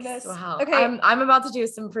 Oh my goodness. Wow. Okay. I'm about to do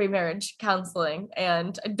some pre-marriage counseling,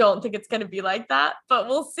 and I don't think it's going to be like that, but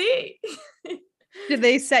we'll see. Did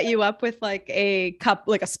they set you up with like a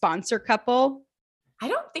sponsor couple? I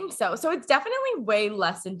don't think so. So it's definitely way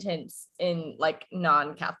less intense in like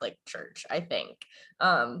non-Catholic church, I think.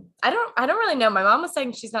 I don't really know. My mom was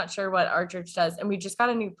saying she's not sure what our church does, and we just got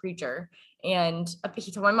a new preacher. And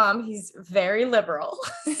he told my mom he's very liberal.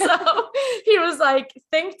 So he was like,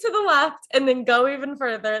 think to the left and then go even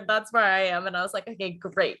further. That's where I am. And I was like, okay,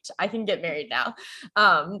 great. I can get married now.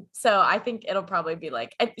 So I think it'll probably be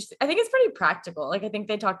like, I think it's pretty practical. Like, I think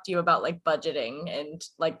they talk to you about like budgeting and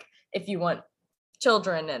like if you want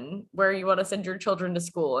children and where you want to send your children to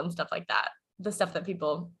school and stuff like that. The stuff that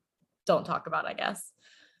people don't talk about, I guess.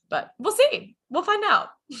 But we'll see. We'll find out.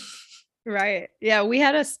 Right. Yeah. We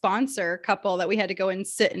had a sponsor couple that we had to go and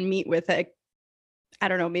sit and meet with, like, I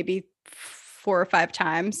don't know, maybe 4 or 5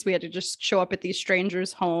 times. We had to just show up at these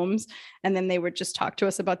strangers' homes, and then they would just talk to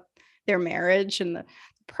us about their marriage and the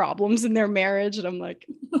problems in their marriage. And I'm like,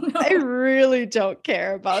 I really don't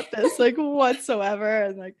care about this, like, whatsoever.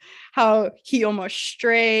 And like how he almost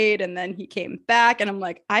strayed and then he came back. And I'm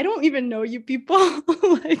like, I don't even know you people.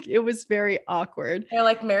 Like, it was very awkward. They're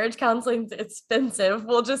like, marriage counseling's expensive.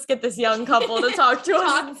 We'll just get this young couple to talk to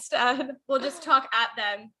us instead. We'll just talk at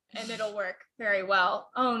them and it'll work very well.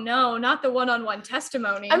 Oh no, not the one-on-one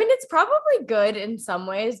testimony. I mean, it's probably good in some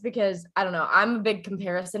ways because I don't know, I'm a big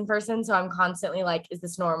comparison person. So I'm constantly like, is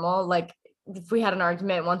this normal? Like if we had an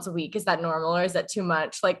argument once a week, is that normal or is that too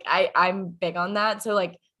much? Like I'm big on that. So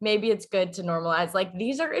like maybe it's good to normalize, like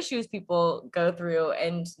these are issues people go through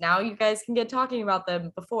and now you guys can get talking about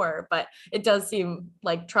them before, but it does seem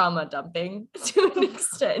like trauma dumping to an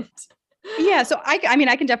extent. Yeah. So I mean,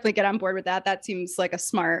 I can definitely get on board with that. That seems like a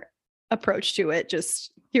smart approach to it.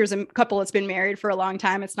 Just here's a couple that's been married for a long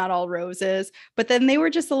time. It's not all roses, but then they were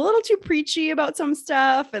just a little too preachy about some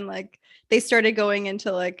stuff. And like, they started going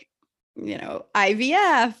into like, you know,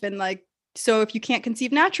 IVF and like, so if you can't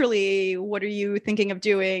conceive naturally, what are you thinking of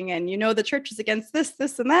doing? And, you know, the church is against this,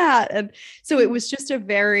 this, and that. And so it was just a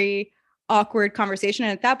very awkward conversation.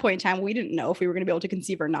 And at that point in time, we didn't know if we were going to be able to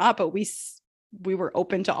conceive or not, but we were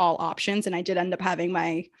open to all options. And I did end up having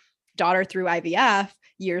my daughter through IVF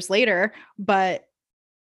years later, but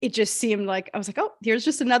it just seemed like, I was like, oh, here's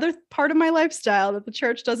just another part of my lifestyle that the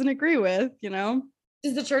church doesn't agree with, you know?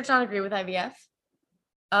 Does the church not agree with IVF?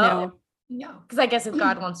 No. No. Because I guess if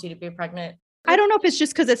God wants you to be pregnant. I don't know if it's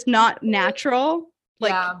just because it's not natural.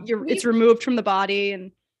 Like it's removed from the body.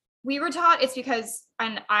 And we were taught it's because,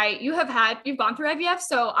 and you've gone through IVF.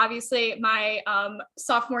 So obviously my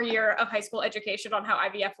sophomore year of high school education on how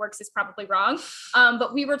IVF works is probably wrong.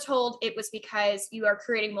 But we were told it was because you are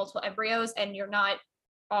creating multiple embryos and they're not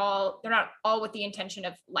all with the intention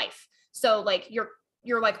of life. So like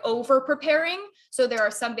you're like over preparing. So there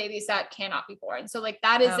are some babies that cannot be born. So like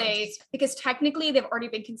that is because technically they've already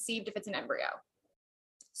been conceived if it's an embryo.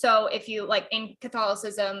 So if you like in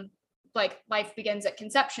Catholicism, like life begins at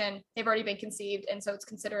conception, they've already been conceived. And so it's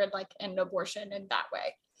considered like an abortion in that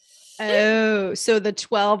way. Oh, so the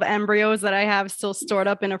 12 embryos that I have still stored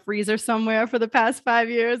up in a freezer somewhere for the past 5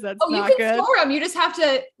 years. That's not good. You can store them. You just have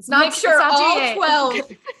to make sure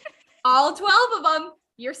all 12 of them,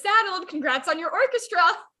 you're saddled. Congrats on your orchestra.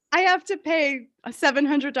 I have to pay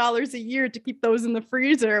 $700 a year to keep those in the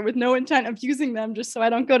freezer with no intent of using them just so I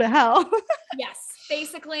don't go to hell. Yes,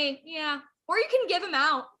 basically. Yeah. Or you can give them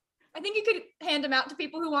out. I think you could hand them out to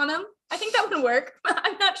people who want them. I think that would work.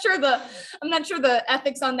 I'm not sure the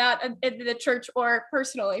ethics on that in the church or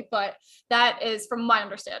personally, but that is, from my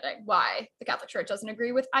understanding, why the Catholic Church doesn't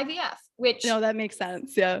agree with IVF, which no, that makes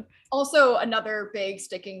sense. Yeah. Also another big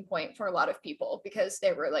sticking point for a lot of people, because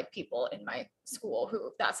there were like people in my school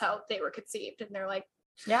who that's how they were conceived. And they're like,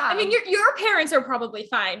 yeah, I mean, your parents are probably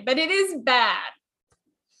fine, but it is bad.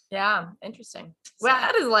 Yeah, interesting. Well,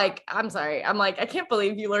 that is like, I'm sorry. I'm like, I can't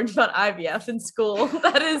believe you learned about IVF in school.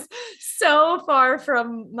 That is so far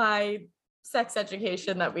from my sex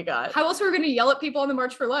education that we got. How else were we going to yell at people on the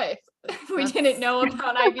March for Life if we didn't know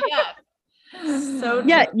about IVF? So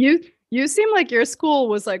yeah, you seem like your school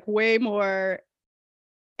was like way more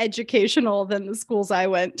educational than the schools I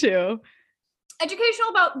went to. Educational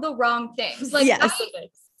about the wrong things. Like, yes. I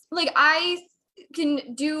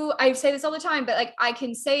say this all the time, but like I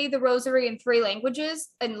can say the rosary in 3 languages,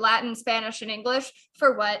 in Latin, Spanish, and English.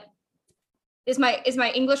 For what? Is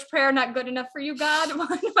my English prayer not good enough for you, God?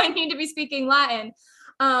 Why do I need to be speaking Latin?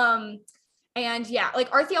 And yeah,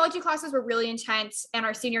 like our theology classes were really intense. And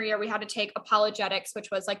our senior year, we had to take apologetics, which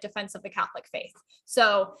was like defense of the Catholic faith.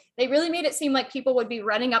 So they really made it seem like people would be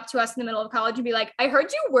running up to us in the middle of college and be like, I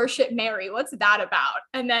heard you worship Mary. What's that about?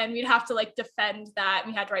 And then we'd have to like defend that.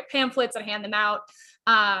 And we had to write pamphlets and hand them out.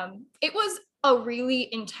 It was a really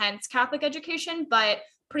intense Catholic education, but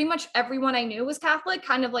pretty much everyone I knew was Catholic,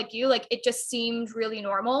 kind of like you. Like it just seemed really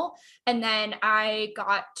normal. And then I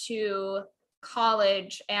got to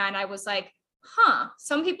college and I was like,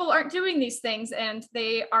 some people aren't doing these things and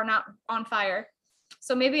they are not on fire.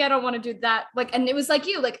 So maybe I don't want to do that. Like, and it was like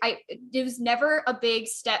you, like it was never a big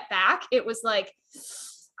step back. It was like,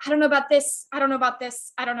 I don't know about this. I don't know about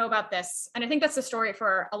this. I don't know about this. And I think that's the story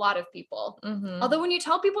for a lot of people. Mm-hmm. Although when you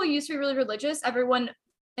tell people you used to be really religious, everyone,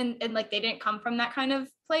 and like they didn't come from that kind of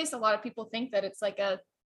place. A lot of people think that it's like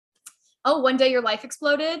one day your life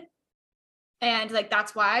exploded and like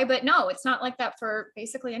that's why, but no, it's not like that for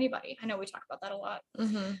basically anybody. I know we talk about that a lot.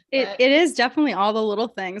 Mm-hmm. It is definitely all the little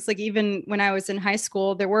things. Like even when I was in high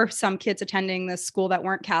school, there were some kids attending this school that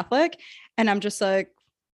weren't Catholic. And I'm just like,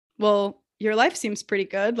 well, your life seems pretty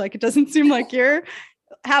good. Like, it doesn't seem like you're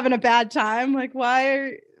having a bad time. Like,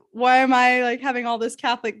 why am I like having all this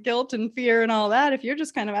Catholic guilt and fear and all that if you're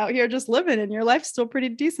just kind of out here just living and your life's still pretty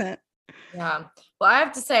decent? Yeah. Well, I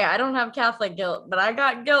have to say, I don't have Catholic guilt, but I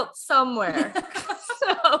got guilt somewhere.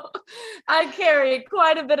 So I carry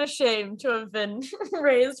quite a bit of shame to have been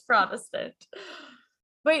raised Protestant.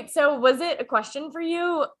 Wait, so was it a question for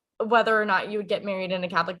you whether or not you would get married in a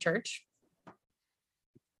Catholic church?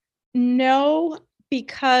 No,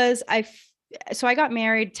 because I got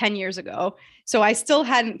married 10 years ago. So I still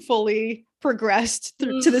hadn't fully progressed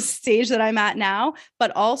through to the stage that I'm at now,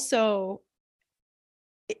 but also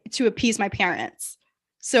to appease my parents.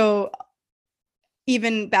 So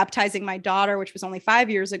even baptizing my daughter, which was only 5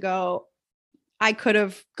 years ago, I could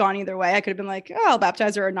have gone either way. I could have been like, oh, I'll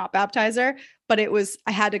baptize her or not baptize her. But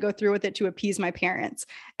I had to go through with it to appease my parents.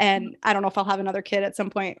 And I don't know if I'll have another kid at some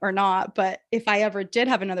point or not. But if I ever did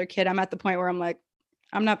have another kid, I'm at the point where I'm like,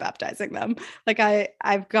 I'm not baptizing them. Like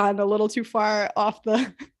I've gone a little too far off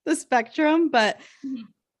the spectrum. But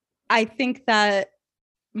I think that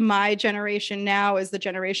my generation now is the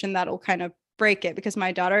generation that'll kind of break it, because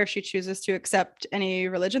my daughter, if she chooses to accept any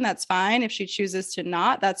religion, that's fine. If she chooses to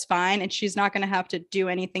not, that's fine. And she's not going to have to do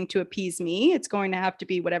anything to appease me. It's going to have to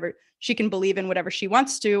be whatever she can believe in, whatever she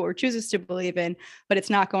wants to or chooses to believe in, but it's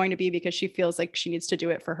not going to be because she feels like she needs to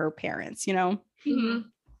do it for her parents, you know? Mm-hmm.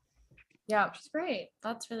 Yeah, which is great.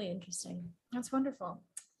 That's really interesting. That's wonderful.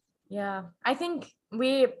 Yeah, I think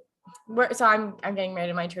I'm getting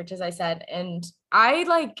married in my church, as I said, and I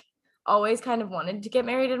like always kind of wanted to get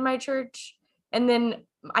married in my church. And then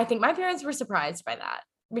I think my parents were surprised by that,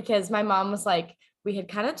 because my mom was like, we had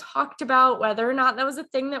kind of talked about whether or not that was a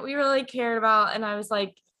thing that we really cared about. And I was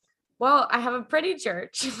like, well, I have a pretty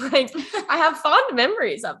church. Like I have fond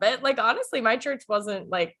memories of it. Like, honestly, my church wasn't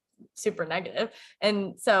like super negative.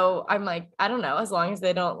 And so I'm like, I don't know, as long as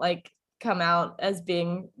they don't like come out as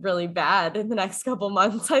being really bad in the next couple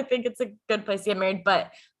months, I think it's a good place to get married.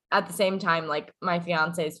 But at the same time, like my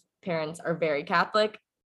fiance's parents are very Catholic,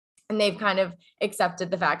 and they've kind of accepted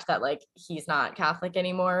the fact that like he's not Catholic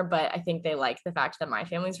anymore, but I think they like the fact that my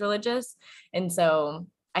family's religious. And so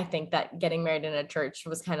I think that getting married in a church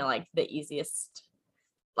was kind of like the easiest.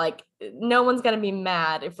 Like no one's going to be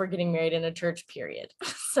mad if we're getting married in a church, period.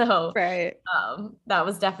 So right. That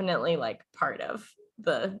was definitely like part of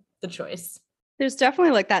the choice. There's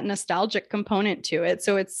definitely like that nostalgic component to it.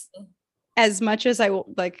 So it's, as much as I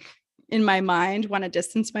like in my mind want to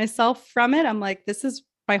distance myself from it, I'm like, this is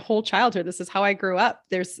my whole childhood. This is how I grew up.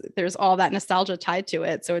 There's all that nostalgia tied to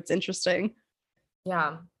it. So it's interesting.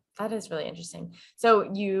 Yeah, that is really interesting.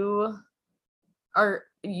 So you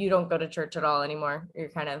don't go to church at all anymore. You're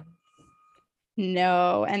kind of.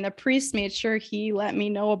 No. And the priest made sure he let me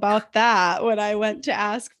know about that when I went to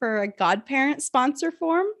ask for a godparent sponsor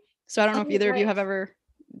form. So I don't know if either of you have ever,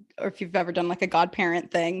 or if you've ever done like a godparent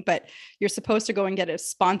thing, but you're supposed to go and get a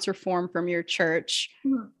sponsor form from your church,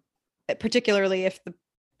 particularly if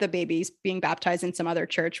the baby's being baptized in some other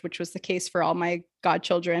church, which was the case for all my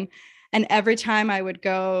godchildren. And every time I would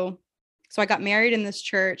go, so I got married in this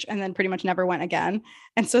church and then pretty much never went again.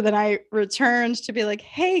 And so then I returned to be like,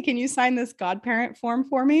 hey, can you sign this godparent form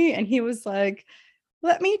for me? And he was like,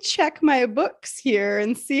 let me check my books here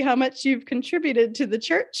and see how much you've contributed to the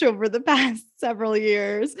church over the past several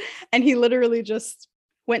years. And he literally just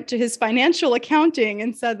went to his financial accounting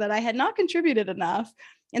and said that I had not contributed enough.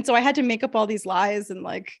 And so I had to make up all these lies and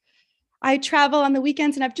like, I travel on the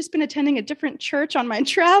weekends and I've just been attending a different church on my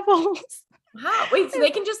travels. Wow. Wait, so they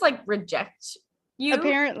can just like reject you?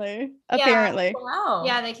 Apparently. Wow.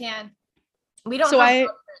 Yeah, they can. We don't have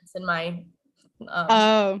godparents in my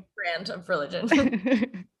brand of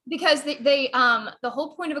religion. Because they the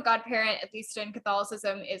whole point of a godparent, at least in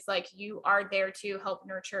Catholicism, is like you are there to help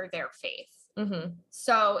nurture their faith. Mhm.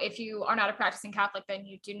 So if you are not a practicing Catholic, then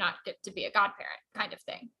you do not get to be a godparent kind of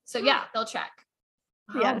thing. So yeah, they'll check.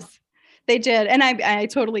 Yes, they did. And I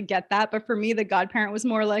totally get that. But for me, the godparent was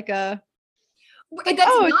more like a, That's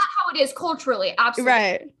not how it is culturally. Absolutely.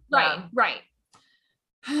 right. Right.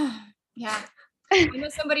 Yeah. I know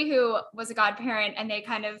somebody who was a godparent and they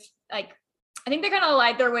kind of like, I think they kind of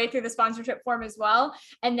lied their way through the sponsorship form as well.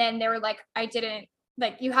 And then they were like, I didn't,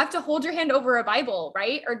 like, you have to hold your hand over a Bible,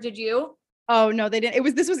 right? Or did you? Oh no, they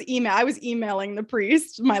didn't. This was email. I was emailing the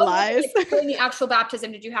priest my lies. Like, during the actual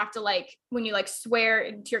baptism, did you have to like, when you like swear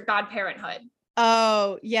into your godparenthood?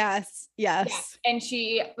 Oh, yes. Yeah. And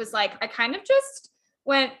she was like, I kind of just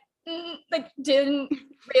went, like, didn't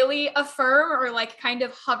really affirm or like kind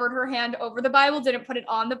of hovered her hand over the Bible, didn't put it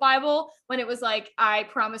on the Bible when it was like, I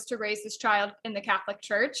promised to raise this child in the Catholic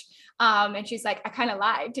Church. And she's like, I kind of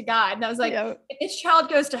lied to God. And I was like, if this child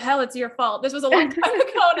goes to hell, it's your fault. This was a long time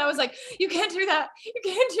ago. And I was like, you can't do that. You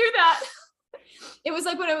can't do that. It was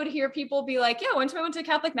like when I would hear people be like, yeah, one time I went to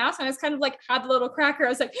Catholic mass and I was kind of like, had the little cracker. I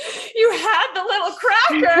was like, you had the little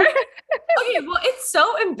cracker. Okay, well, it's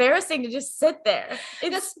so embarrassing to just sit there.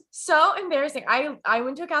 It's so embarrassing. I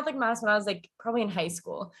went to a Catholic mass when I was like probably in high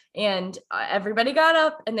school, and everybody got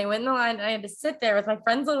up and they went in the line, and I had to sit there with my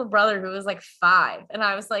friend's little brother who was like 5, and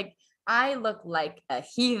I was like, I look like a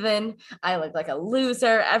heathen. I look like a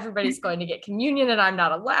loser. Everybody's going to get communion and I'm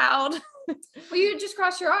not allowed. Well, you just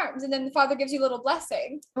cross your arms and then the Father gives you a little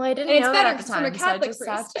blessing. Well, I didn't and know it's that better at the from a time, Catholic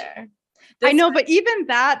so I just sat there. I know, but even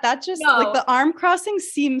that just No. like the arm crossing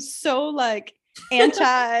seems so like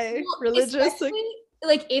anti-religious. Well,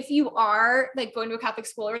 like if you are like going to a Catholic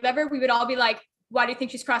school or whatever, we would all be like, why do you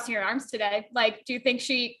think she's crossing her arms today? Like, do you think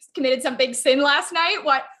she committed some big sin last night?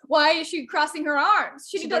 Why is she crossing her arms?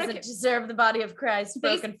 She doesn't deserve the body of Christ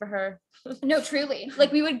broken for her. No, truly.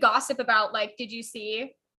 Like we would gossip about like, did you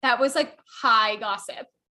see? That was like high gossip.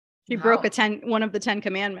 He broke one of the 10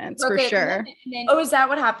 commandments for sure. Then, is that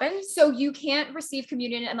what happened? So you can't receive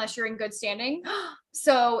communion unless you're in good standing.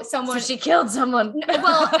 So she killed someone.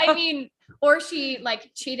 Well, I mean, or she like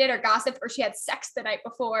cheated or gossiped, or she had sex the night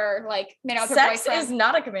before, like made out with her boyfriend. Sex is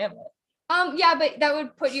not a commandment. Yeah, but that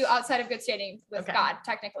would put you outside of good standing with God,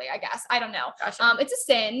 technically, I guess. I don't know. Gotcha. It's a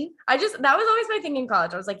sin. That was always my thing in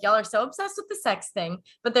college. I was like, y'all are so obsessed with the sex thing,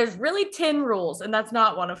 but there's really 10 rules, and that's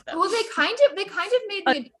not one of them. Well, they kind of made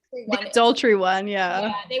the adultery one.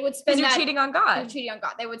 Yeah. They would spin that. You're cheating on God. You're cheating on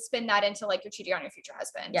God. They would spin that into like you're cheating on your future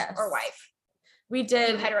husband or wife. We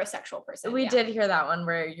did. You heterosexual person. We did hear that one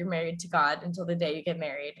where you're married to God until the day you get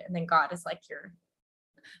married, and then God is like your.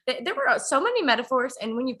 There were so many metaphors,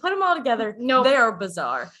 and when you put them all together, they are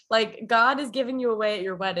bizarre. Like God is giving you away at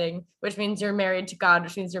your wedding, which means you're married to God,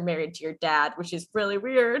 which means you're married to your dad, which is really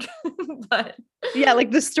weird. But yeah,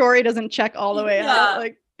 like the story doesn't check all the way out.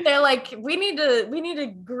 Like they're like, we need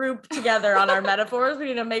to group together on our metaphors. We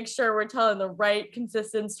need to make sure we're telling the right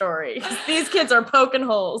consistent story. These kids are poking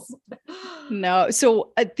holes. No,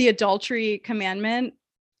 so the adultery commandment,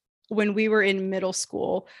 when we were in middle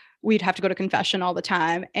school, we'd have to go to confession all the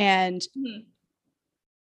time. And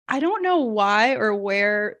I don't know why or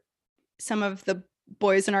where some of the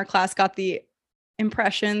boys in our class got the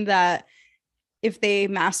impression that if they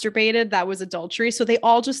masturbated, that was adultery. So they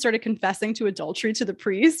all just started confessing to adultery to the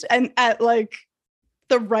priest, and at like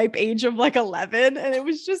the ripe age of like 11. And it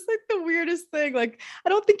was just like the weirdest thing. Like, I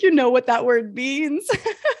don't think you know what that word means.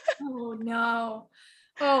 Oh no.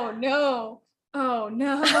 Oh no. Oh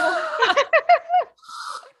no.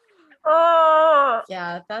 Oh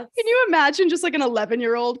yeah, that's. Can you imagine just like an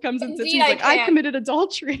 11-year-old comes and sits and like, I committed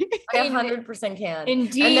adultery. I 100% can.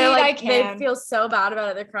 Indeed, and they're like, I can. They feel so bad about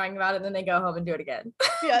it, they're crying about it, and then they go home and do it again.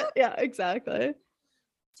 Yeah, exactly.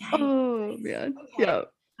 Dang. Oh man, okay.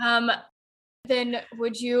 Yeah. Then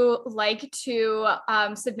would you like to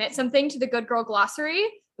submit something to the Good Girl Glossary?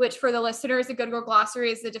 Which for the listeners, the Good Girl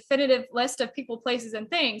Glossary is the definitive list of people, places, and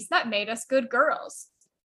things that made us good girls.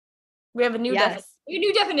 We have a new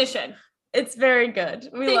definition. It's very good.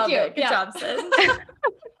 We love it. Good job, Sid.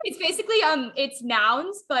 It's basically it's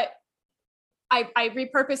nouns, but I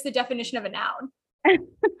repurposed the definition of a noun.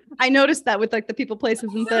 I noticed that with like the people,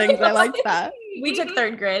 places, and things. I liked that. We took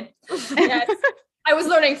 3rd grade. Yes. I was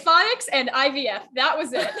learning phonics and IVF. That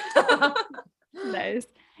was it. Nice.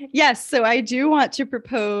 Yes. So I do want to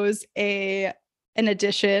propose an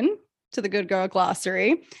addition to the Good Girl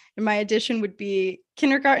Glossary. And my addition would be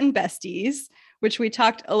kindergarten besties, which we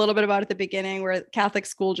talked a little bit about at the beginning, where Catholic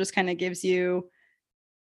school just kind of gives you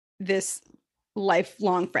this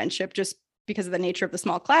lifelong friendship just because of the nature of the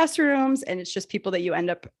small classrooms. And it's just people that you end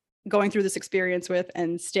up going through this experience with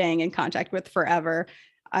and staying in contact with forever.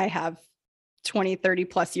 I have 20, 30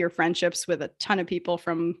 plus year friendships with a ton of people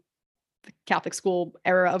from the Catholic school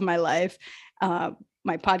era of my life.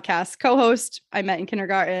 My podcast co-host I met in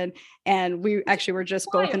kindergarten, and we actually were just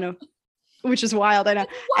both in a, which is wild, I know.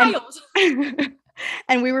 Wild.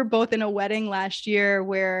 And we were both in a wedding last year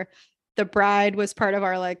where the bride was part of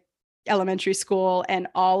our like elementary school, and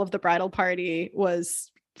all of the bridal party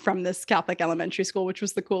was from this Catholic elementary school, which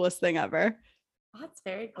was the coolest thing ever. That's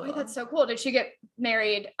very cool. Oh, that's so cool. Did she get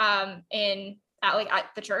married at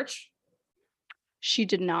the church? She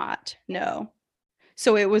did not. No.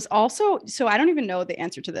 So it was also, so I don't even know the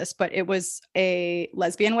answer to this, but it was a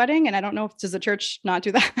lesbian wedding. And I don't know if, does the church not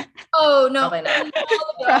do that? Oh, no. Probably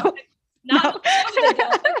not. Not they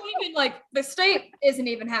don't even, like, the state isn't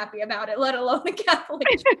even happy about it, let alone the Catholic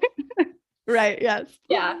Church. Right. Yes.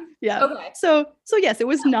 Yeah. Yeah. Okay. So yes, it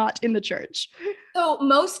was not in the church. So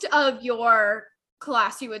most of your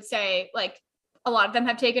class, you would say, like, a lot of them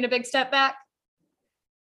have taken a big step back?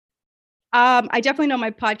 I definitely know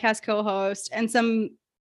my podcast co-host, and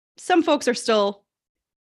some folks are still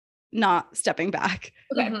not stepping back.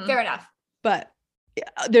 Okay, fair enough. But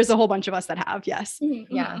there's a whole bunch of us that have, yes.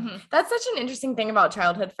 Yeah. That's such an interesting thing about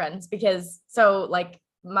childhood friends, because so like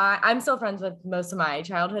I'm still friends with most of my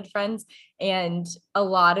childhood friends, and a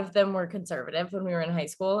lot of them were conservative when we were in high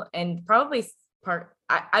school, and probably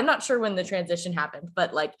I'm not sure when the transition happened,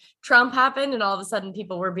 but like Trump happened and all of a sudden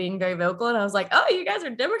people were being very vocal, and I was like, oh, you guys are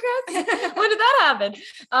Democrats? When did that happen?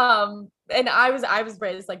 And I was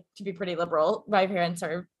raised like to be pretty liberal. My parents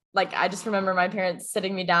are like, I just remember my parents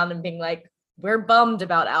sitting me down and being like, we're bummed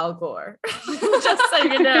about Al Gore. Just so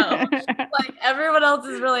you know, like everyone else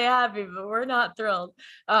is really happy, but we're not thrilled.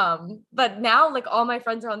 But now like all my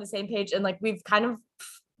friends are on the same page, and like we've kind of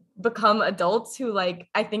become adults who, like,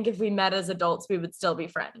 I think if we met as adults, we would still be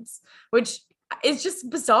friends, which is just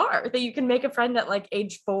bizarre that you can make a friend at like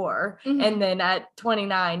age 4 and then at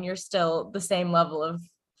 29, you're still the same level of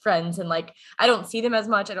friends. And like, I don't see them as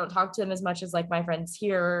much. I don't talk to them as much as like my friends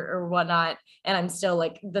here or whatnot. And I'm still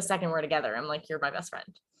like, the second we're together, I'm like, you're my best friend.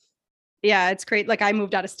 Yeah, it's great. Like I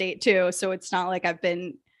moved out of state too. So it's not like I've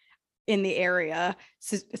been in the area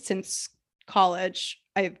since college.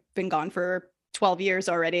 I've been gone for 12 years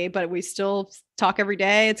already, but we still talk every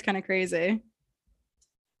day. It's kind of crazy.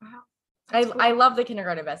 Wow. I love the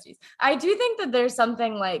kindergarten besties. I do think that there's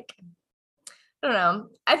something like, I don't know.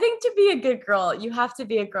 I think to be a good girl, you have to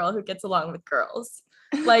be a girl who gets along with girls.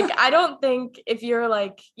 Like, I don't think if you're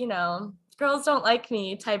like, you know, girls don't like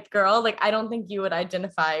me type girl, like, I don't think you would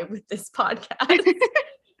identify with this podcast.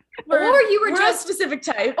 Or you were just a specific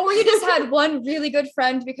type. Or you just had one really good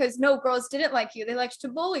friend because no girls didn't like you. They liked to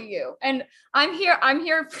bully you. And I'm here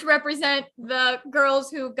to represent the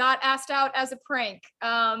girls who got asked out as a prank.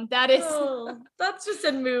 That is that's just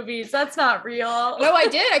in movies. That's not real. No, I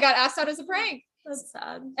did. I got asked out as a prank. That's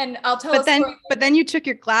sad. And I'll tell but then you took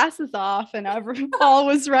your glasses off and all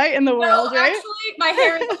was right in the world, right? Actually, my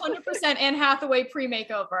hair is 100% Anne Hathaway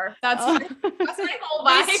pre-makeover. That's my whole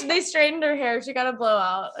vibe. They straightened her hair. She got a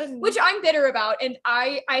blowout. Which I'm bitter about. And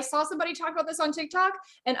I saw somebody talk about this on TikTok,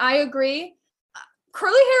 and I agree.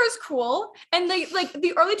 Curly hair is cool. And they like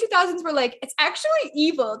the early 2000s were like, it's actually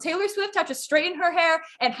evil. Taylor Swift had to straighten her hair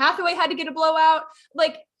and Hathaway had to get a blowout.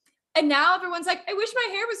 Like, and now everyone's like, I wish my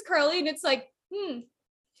hair was curly. And it's like,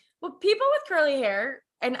 Well, people with curly hair,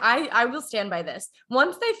 and I will stand by this,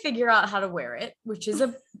 once they figure out how to wear it, which is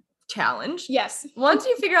a challenge. Yes. Once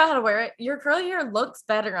you figure out how to wear it, your curly hair looks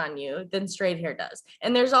better on you than straight hair does.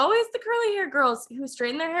 And there's always the curly hair girls who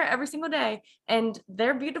straighten their hair every single day, and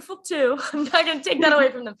they're beautiful too. I'm not going to take that away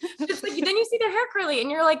from them. But it's like, then you see their hair curly and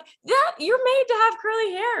you're like, yeah, you're made to have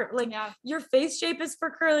curly hair. Like your face shape is for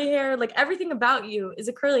curly hair. Like everything about you is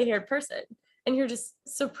a curly haired person. And you're just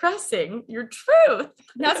suppressing your truth.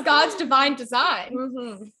 That's God's divine design.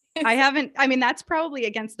 I mean, that's probably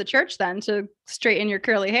against the church then to straighten your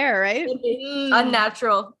curly hair, right?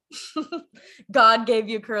 Unnatural. God gave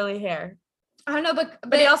you curly hair. I don't know,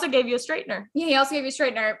 but he also gave you a straightener. Yeah, he also gave you a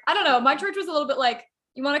straightener. I don't know. My church was a little bit like,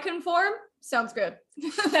 you want to conform? Sounds good.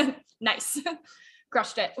 Nice.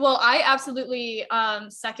 Crushed it. Well, I absolutely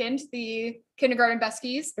second the kindergarten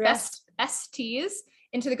besties, best STs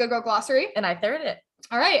into the Good Girl Glossary. And I third it.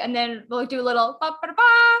 All right. And then we'll do a little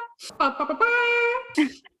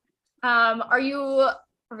are you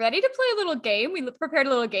ready to play a little game? We prepared a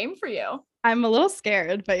little game for you. I'm a little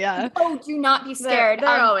scared, but yeah. Oh, do not be scared.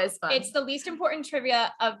 They're always fun. It's the least important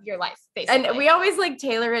trivia of your life, basically. And we always like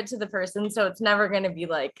tailor it to the person. So it's never going to be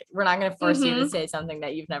like, we're not going to force you to say something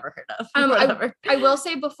that you've never heard of. I will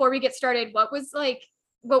say before we get started, what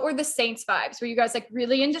were the Saints vibes? Were you guys like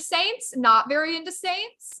really into Saints? Not very into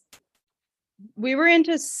Saints? We were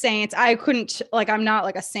into saints. I couldn't like I'm not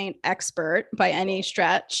like a saint expert by any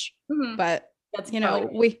stretch, but That's you know,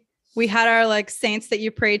 we had our like saints that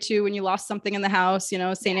you pray to when you lost something in the house, you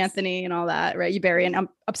know, Saint Anthony and all that, right? You bury an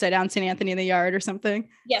upside down Saint Anthony in the yard or something.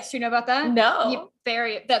 Yes, you know about that? No. You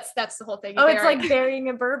bury that's the whole thing. Oh, it's like burying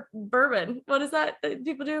a bourbon. What is that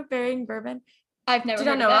people do? Burying bourbon? I've never Do you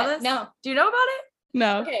heard not know of about that. this? No. Do you know about it?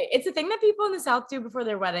 No. Okay, it's a thing that people in the South do before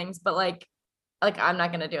their weddings, but like I'm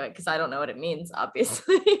not gonna do it because I don't know what it means,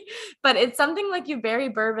 obviously. But it's something like you bury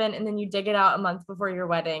bourbon and then you dig it out a month before your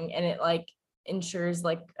wedding, and it like ensures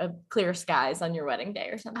like a clear skies on your wedding day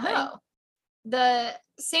or something. Oh, the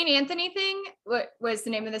Saint Anthony thing. What was the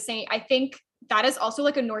name of the saint? I think that is also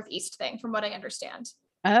like a Northeast thing, from what I understand.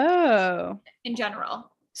 Oh. In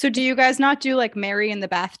general. So do you guys not do like Mary in the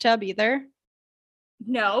bathtub either?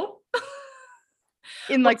 No.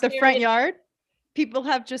 In like the front yard? People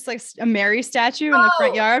have just like a Mary statue in the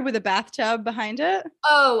front yard with a bathtub behind it.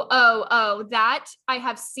 Oh, that I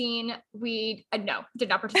have seen. We no, did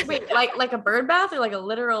not participate. like a bird bath or like a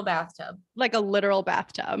literal bathtub? Like a literal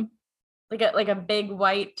bathtub. Like a big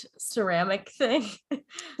white ceramic thing.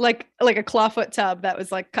 like a clawfoot tub that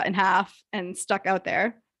was like cut in half and stuck out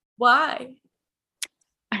there. Why?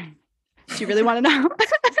 Do you really want to know?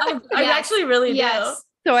 I actually really do.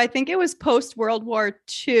 So I think it was post World War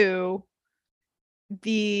II.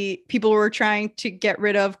 The people were trying to get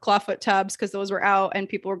rid of clawfoot tubs because those were out, and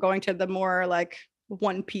people were going to the more like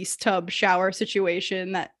one piece tub shower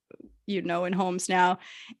situation that you know in homes now,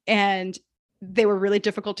 and they were really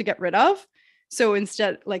difficult to get rid of. So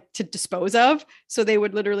instead, like to dispose of, so they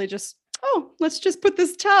would literally just, let's just put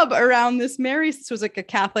this tub around this Mary. This was like a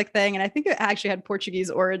Catholic thing, and I think it actually had Portuguese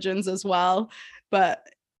origins as well. But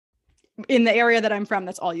in the area that I'm from,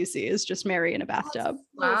 that's all you see is just Mary in a bathtub.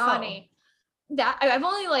 Wow. Funny. That I've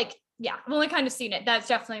only kind of seen it. That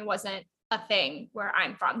definitely wasn't a thing where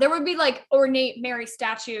I'm from. There would be like ornate Mary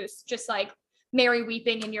statues, just like Mary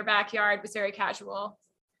weeping in your backyard was very casual.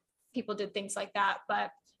 People did things like that,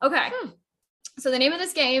 but okay. So the name of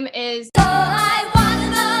this game is I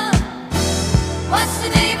wanna know what's the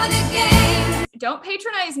name of the game? Don't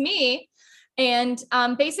patronize me. And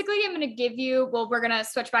basically I'm going to give you, we're going to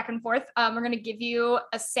switch back and forth. We're going to give you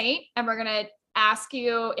a saint, and we're going to ask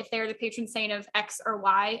you if they're the patron saint of X or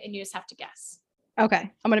Y, and you just have to guess. Okay.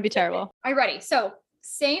 I'm going to be terrible. Are you ready? So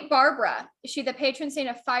Saint Barbara, is she the patron saint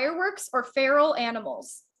of fireworks or feral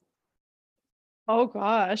animals? Oh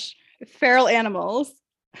gosh. Feral animals.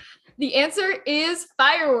 The answer is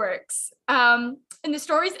fireworks. And the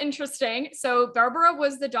story's interesting. So Barbara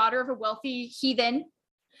was the daughter of a wealthy heathen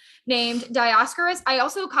named Dioscorus. I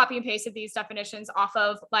also copy and pasted these definitions off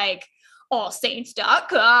of like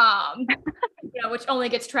allsaints.com, which only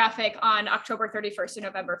gets traffic on October 31st and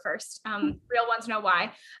November 1st. Real ones know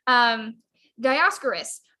why.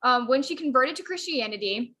 Dioscorus, when she converted to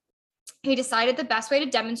Christianity, he decided the best way to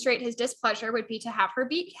demonstrate his displeasure would be to have her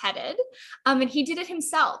beheaded. And he did it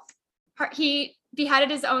himself. He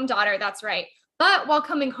beheaded his own daughter, that's right. But while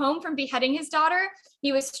coming home from beheading his daughter,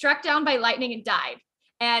 he was struck down by lightning and died.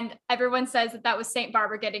 And everyone says that was Saint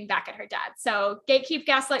Barbara getting back at her dad. So gatekeep,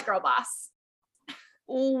 gaslight, girl boss.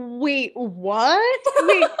 Wait, what?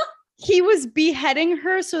 Wait, he was beheading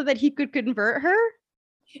her so that he could convert her?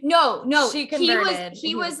 No. She converted.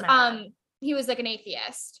 He was like an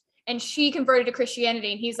atheist, and she converted to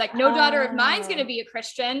Christianity. And he's like, no daughter of mine's going to be a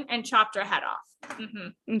Christian, and chopped her head off. Mm-hmm.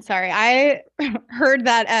 I'm sorry. I heard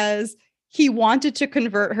that as he wanted to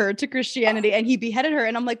convert her to Christianity and he beheaded her.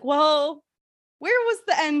 And I'm like, well, where was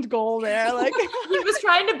the end goal there? Like he was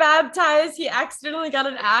trying to baptize. He accidentally got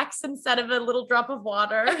an axe instead of a little drop of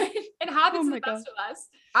water. It happens to the best of us.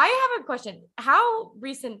 I have a question. How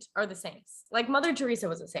recent are the saints? Like Mother Teresa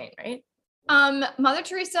was a saint, right? Mother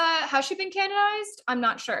Teresa, has she been canonized? I'm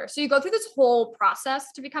not sure. So you go through this whole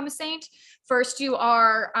process to become a saint. First, you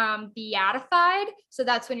are beatified. So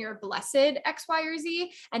that's when you're blessed X, Y, or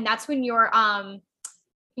Z. And that's when your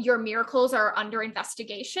miracles are under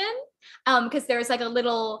investigation. Because there's like a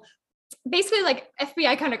little, basically like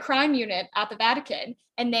FBI kind of crime unit at the Vatican,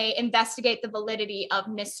 and they investigate the validity of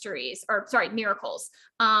miracles.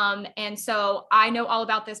 And so I know all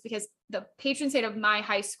about this because the patron saint of my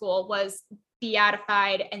high school was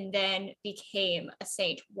beatified and then became a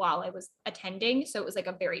saint while I was attending. So it was like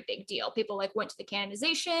a very big deal. People like went to the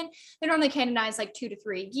canonization. They normally canonize like 2 to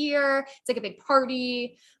 3 a year. It's like a big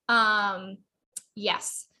party.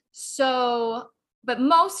 Yes. So, but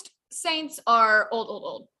most saints are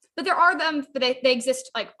old. But there are them, but they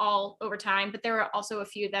exist like all over time. But there are also a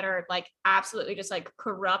few that are like absolutely just like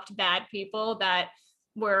corrupt, bad people that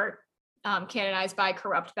were canonized by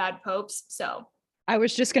corrupt, bad popes. So I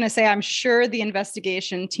was just going to say, I'm sure the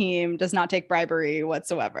investigation team does not take bribery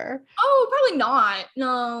whatsoever. Oh, probably not.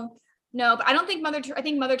 No, but I don't think I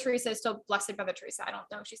think Mother Teresa is still Blessed Mother Teresa. I don't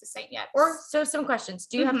know if she's a saint yet. Or so some questions.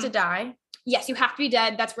 Do you have to die? Yes, you have to be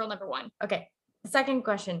dead. That's rule number 1. Okay. The second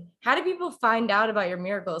question. How do people find out about your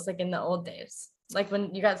miracles like in the old days? Like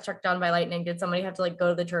when you got struck down by lightning, did somebody have to like go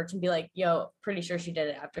to the church and be like, yo, pretty sure she did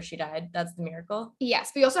it after she died? That's the miracle?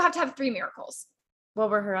 Yes, but you also have to have 3 miracles. What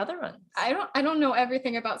were her other ones? I don't know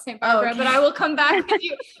everything about St. Barbara, but I will come back with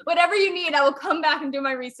you. Whatever you need, I will come back and do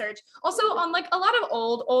my research. Also, on like a lot of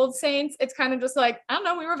old saints, it's kind of just like, I don't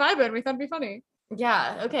know, we were vibing. We thought it'd be funny.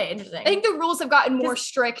 Yeah. Okay. Interesting. I think the rules have gotten more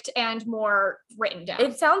strict and more written down.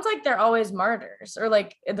 It sounds like they're always martyrs, or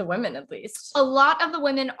like the women at least. A lot of the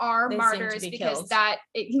women are They martyrs seem to be because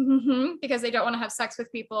killed. because they don't want to have sex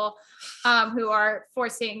with people who are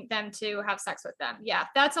forcing them to have sex with them. Yeah,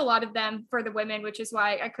 that's a lot of them for the women, which is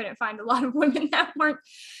why I couldn't find a lot of women that weren't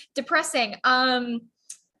depressing.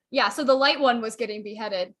 Yeah, so the light one was getting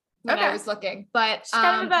beheaded when I was looking, but She's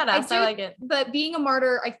kind of a badass. I like it. But being a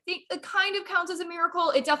martyr, I think it kind of counts as a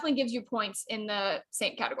miracle. It definitely gives you points in the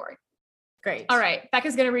saint category. Great. All right,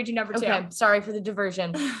 Becca's gonna read you number 2. Okay, sorry for the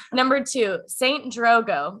diversion. Number 2, Saint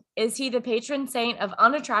Drogo. Is he the patron saint of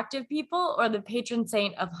unattractive people or the patron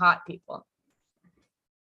saint of hot people?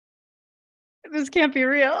 This can't be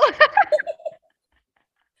real.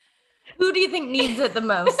 Who do you think needs it the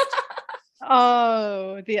most?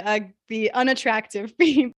 Oh, the unattractive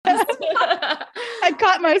people. I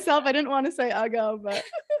caught myself. I didn't want to say uggo, but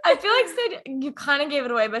I feel like you kind of gave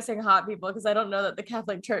it away by saying hot people, because I don't know that the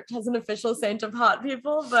Catholic Church has an official saint of hot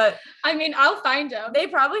people, but I mean, I'll find them. they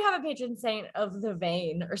probably have a patron saint of the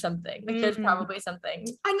vain or something. Like there's probably something.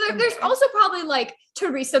 And there's also probably like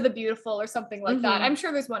Teresa the Beautiful or something like that. I'm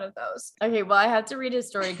sure there's one of those. Okay, well, I have to read his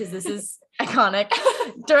story because this is iconic.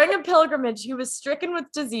 During a pilgrimage, he was stricken with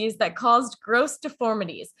disease that caused gross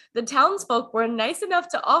deformities. The townsfolk were nice enough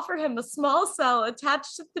to offer him a small cell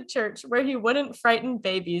attached to the church where he wouldn't frighten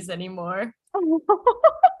babies anymore.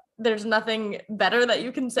 There's nothing better that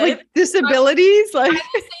you can say. like disabilities, I would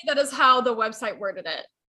say that is how the website worded it.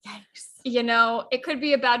 Yikes. You know, it could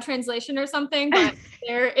be a bad translation or something, but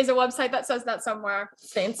there is a website that says that somewhere.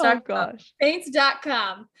 Saints.com. Oh gosh.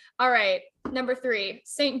 Saints.com. All right. Number 3,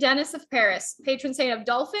 Saint Denis of Paris, patron saint of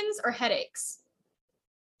dolphins or headaches?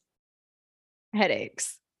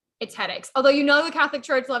 Headaches. It's headaches. Although you know the Catholic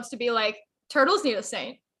Church loves to be like, turtles need a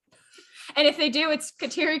saint. And if they do, it's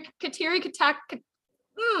Kateri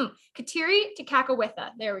Takakawitha.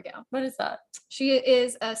 There we go. What is that? She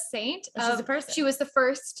is a saint. She's a person. She was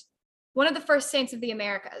one of the first saints of the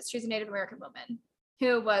Americas. She's a Native American woman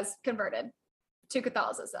who was converted to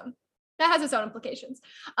Catholicism. That has its own implications.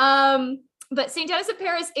 But St. Denis of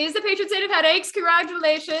Paris is the patron saint of headaches.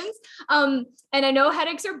 Congratulations. And I know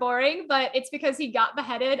headaches are boring, but it's because he got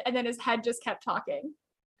beheaded and then his head just kept talking.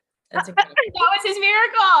 That's incredible. That was his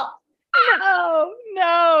miracle.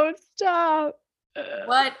 No, stop.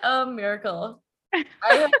 What a miracle.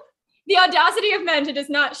 The audacity of men to just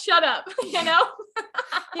not shut up, you know?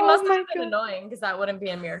 He must have been annoying, because that wouldn't be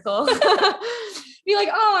a miracle. Be like,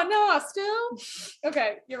 oh no, still?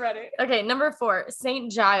 Okay, you're ready. Okay, number 4,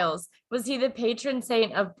 Saint Giles. Was he the patron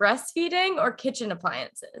saint of breastfeeding or kitchen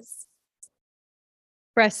appliances?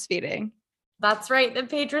 Breastfeeding. That's right. The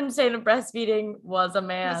patron saint of breastfeeding was a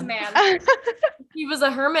man. Was a man. He was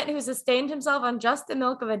a hermit who sustained himself on just the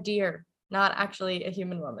milk of a deer, not actually a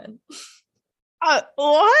human woman.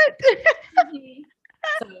 What?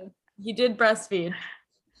 So he did breastfeed,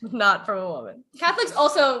 not from a woman. Catholics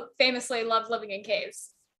also famously loved living in caves.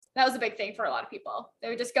 That was a big thing for a lot of people. They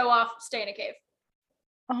would just go off, stay in a cave.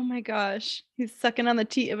 Oh my gosh. He's sucking on the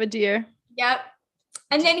teat of a deer. Yep.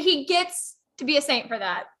 And then he gets to be a saint for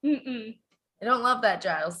that. I don't love that,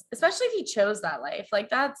 Giles, especially if he chose that life. Like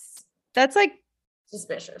that's like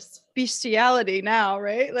suspicious. Bestiality now,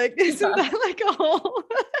 right? Like, isn't that like a whole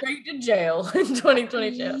straight to jail in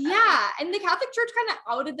 2022? Yeah. And the Catholic Church kind of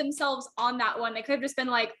outed themselves on that one. They could have just been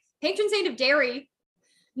like, patron saint of dairy.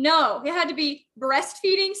 No, it had to be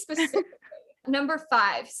breastfeeding specifically. Number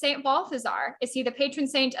 5, Saint Balthazar. Is he the patron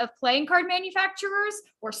saint of playing card manufacturers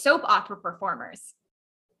or soap opera performers?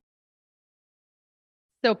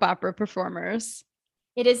 Soap opera performers.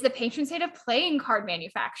 It is the patron saint of playing card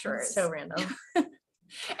manufacturers. That's so random.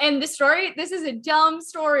 And the story, this is a dumb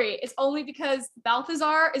story. It's only because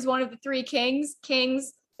Balthazar is one of the 3 kings,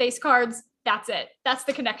 face cards. That's it. That's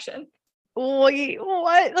the connection. Wait,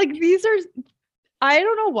 what? Like these are, I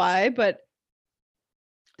don't know why, but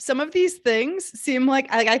some of these things seem like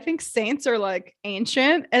I think saints are like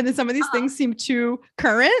ancient, and then some of these things seem too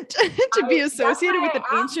current to be associated with an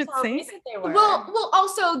ancient saint. Well,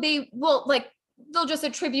 also they'll just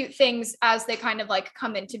attribute things as they kind of like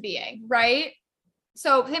come into being, right?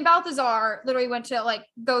 So St. Balthazar literally went to like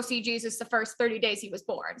go see Jesus the first 30 days he was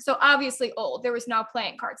born. So obviously old. There was no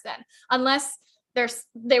playing cards then, unless there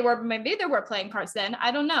were playing cards then. I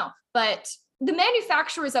don't know, but the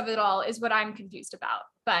manufacturers of it all is what I'm confused about.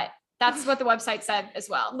 But that's what the website said as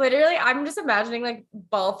well. Literally, I'm just imagining like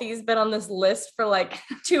Balthi's been on this list for like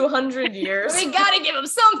 200 years. We gotta give him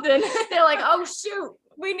something. They're like, oh shoot,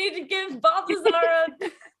 we need to give Balthazar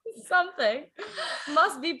something.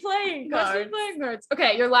 Must be playing cards.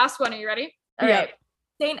 Okay, your last one. Are you ready? All right.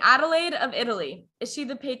 Saint Adelaide of Italy. Is she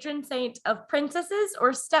the patron saint of princesses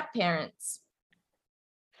or step-parents?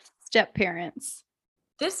 Step-parents.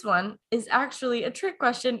 This one is actually a trick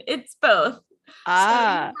question. It's both. So you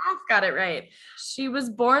half got it right. She was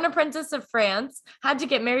born a princess of France, had to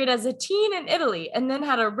get married as a teen in Italy, and then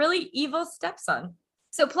had a really evil stepson.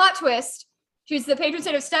 So plot twist, she's the patron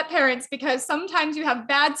saint of step-parents because sometimes you have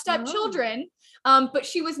bad stepchildren, but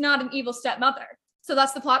she was not an evil stepmother. So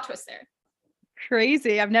that's the plot twist there.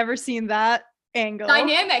 Crazy. I've never seen that angle.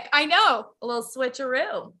 Dynamic. I know. A little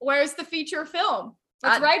switcheroo. Where's the feature film?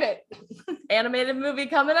 Let's write it. Animated movie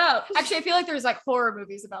coming up. Actually, I feel like there's like horror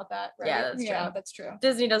movies about that, right? Yeah, that's true. Yeah, that's true.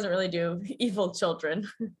 Disney doesn't really do evil children.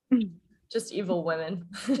 Just evil women.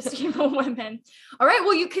 Just evil women. All right.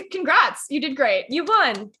 Well, congrats. You did great. You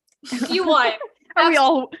won. You won.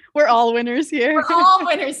 We're all winners here. We're all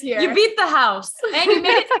winners here. You beat the house. And you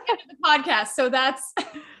made it to the end of the podcast. So that's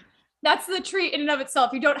the treat in and of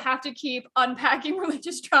itself. You don't have to keep unpacking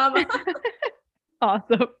religious trauma.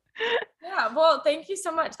 Awesome. Yeah, well, thank you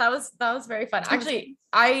so much. That was very fun. Actually,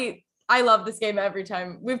 I love this game every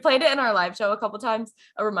time. We've played it in our live show a couple times.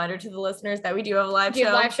 A reminder to the listeners that we do have a live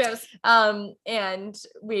show. Live shows. And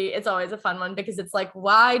it's always a fun one because it's like,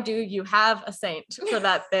 why do you have a saint for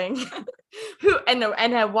that thing?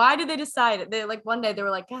 Why did they decide it? They like one day they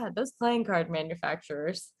were like, God, those playing card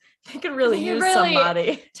manufacturers, they could really use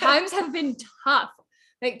somebody. Times have been tough.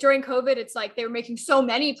 Like during COVID, it's like they were making so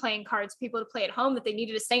many playing cards, people to play at home, that they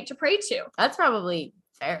needed a saint to pray to. That's probably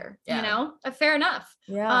fair. Yeah. You know, fair enough.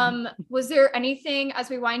 Yeah. Was there anything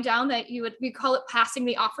as we wind down that we call it passing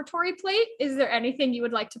the offertory plate? Is there anything you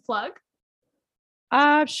would like to plug?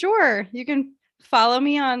 Sure. You can follow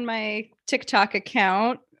me on my TikTok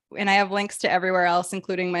account, and I have links to everywhere else,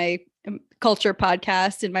 including my culture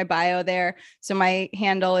podcast in my bio there. So my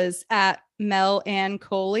handle is at Mel Ann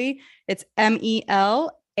Coley. It's MELANN,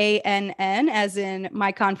 as in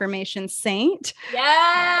my confirmation saint.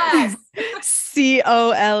 Yes.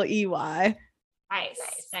 COLEY. Nice.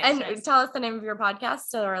 And tell us the name of your podcast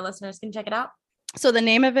so our listeners can check it out. So the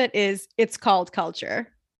name of it is It's Called Culture.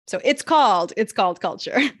 So it's called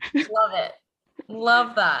Culture. Love it.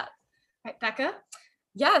 Love that. Right, Becca?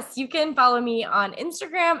 Yes, you can follow me on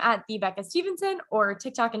Instagram at @TheBeccaStevenson or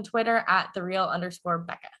TikTok and Twitter at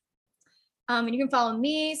 @TheReal_Becca. And you can follow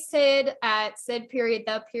me, Sid, at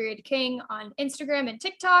Sid_the_King on Instagram and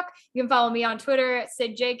TikTok. You can follow me on Twitter at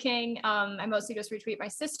SidJKing. I mostly just retweet my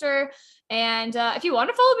sister. And if you want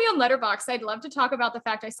to follow me on Letterboxd, I'd love to talk about the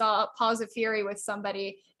fact I saw Paws of Fury with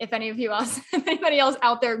somebody. If anybody else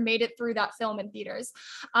out there made it through that film in theaters.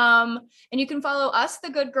 And you can follow us, The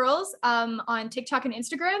Good Girls, on TikTok and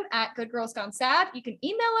Instagram at Good Girls Gone Sad. You can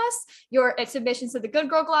email us your submissions to the Good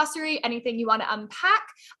Girl Glossary, anything you want to unpack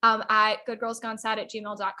at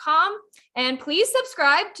goodgirlsgonesad@gmail.com. And please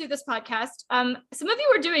subscribe to this podcast. Some of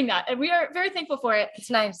you are doing that, and we are very thankful for it. It's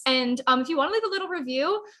nice. And if you want to leave a little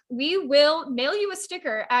review, we will mail you a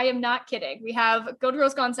sticker. I am not kidding. We have Good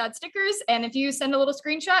Girls Gone Sad stickers, and if you send a little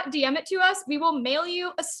screenshot, DM it to us, we will mail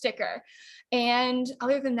you a sticker. And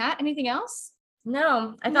other than that, anything else?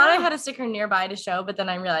 No, I thought I had a sticker nearby to show, but then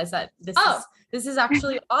I realized that this is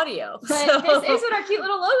actually audio. But this is what our cute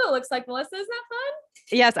little logo looks like. Melissa, isn't that fun?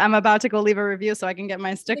 Yes, I'm about to go leave a review so I can get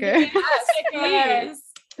my sticker. Please.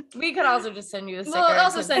 We could also just send you a sticker. We'll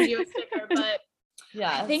also send you a sticker, but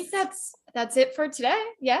yeah, I think that's it for today.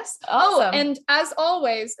 Yes. Awesome. Oh, and as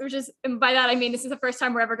always, and by that I mean this is the first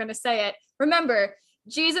time we're ever going to say it. Remember,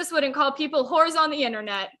 Jesus wouldn't call people whores on the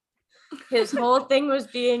internet. His whole thing was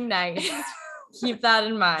being nice. Keep that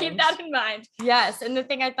in mind. Keep that in mind. Yes. And the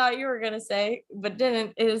thing I thought you were going to say, but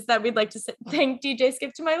didn't, is that we'd like to thank DJ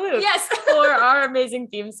Skip to My Luke. Yes. For our amazing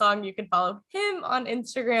theme song. You can follow him on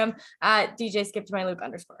Instagram at DJ Skip to My Luke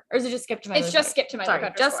 _. Or is it just Skip to My Luke? It's just Skip to My Luke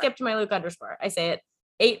 _. Just Skip to My Luke _. I say it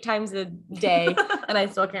 8 times a day and I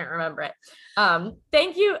still can't remember it.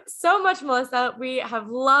 Thank you so much, Melissa. We have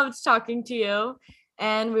loved talking to you.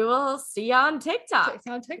 and we will see you on TikTok. It's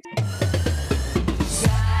on TikTok.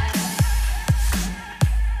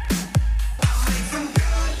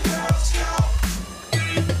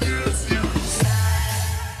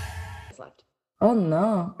 Oh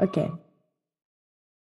no. Okay.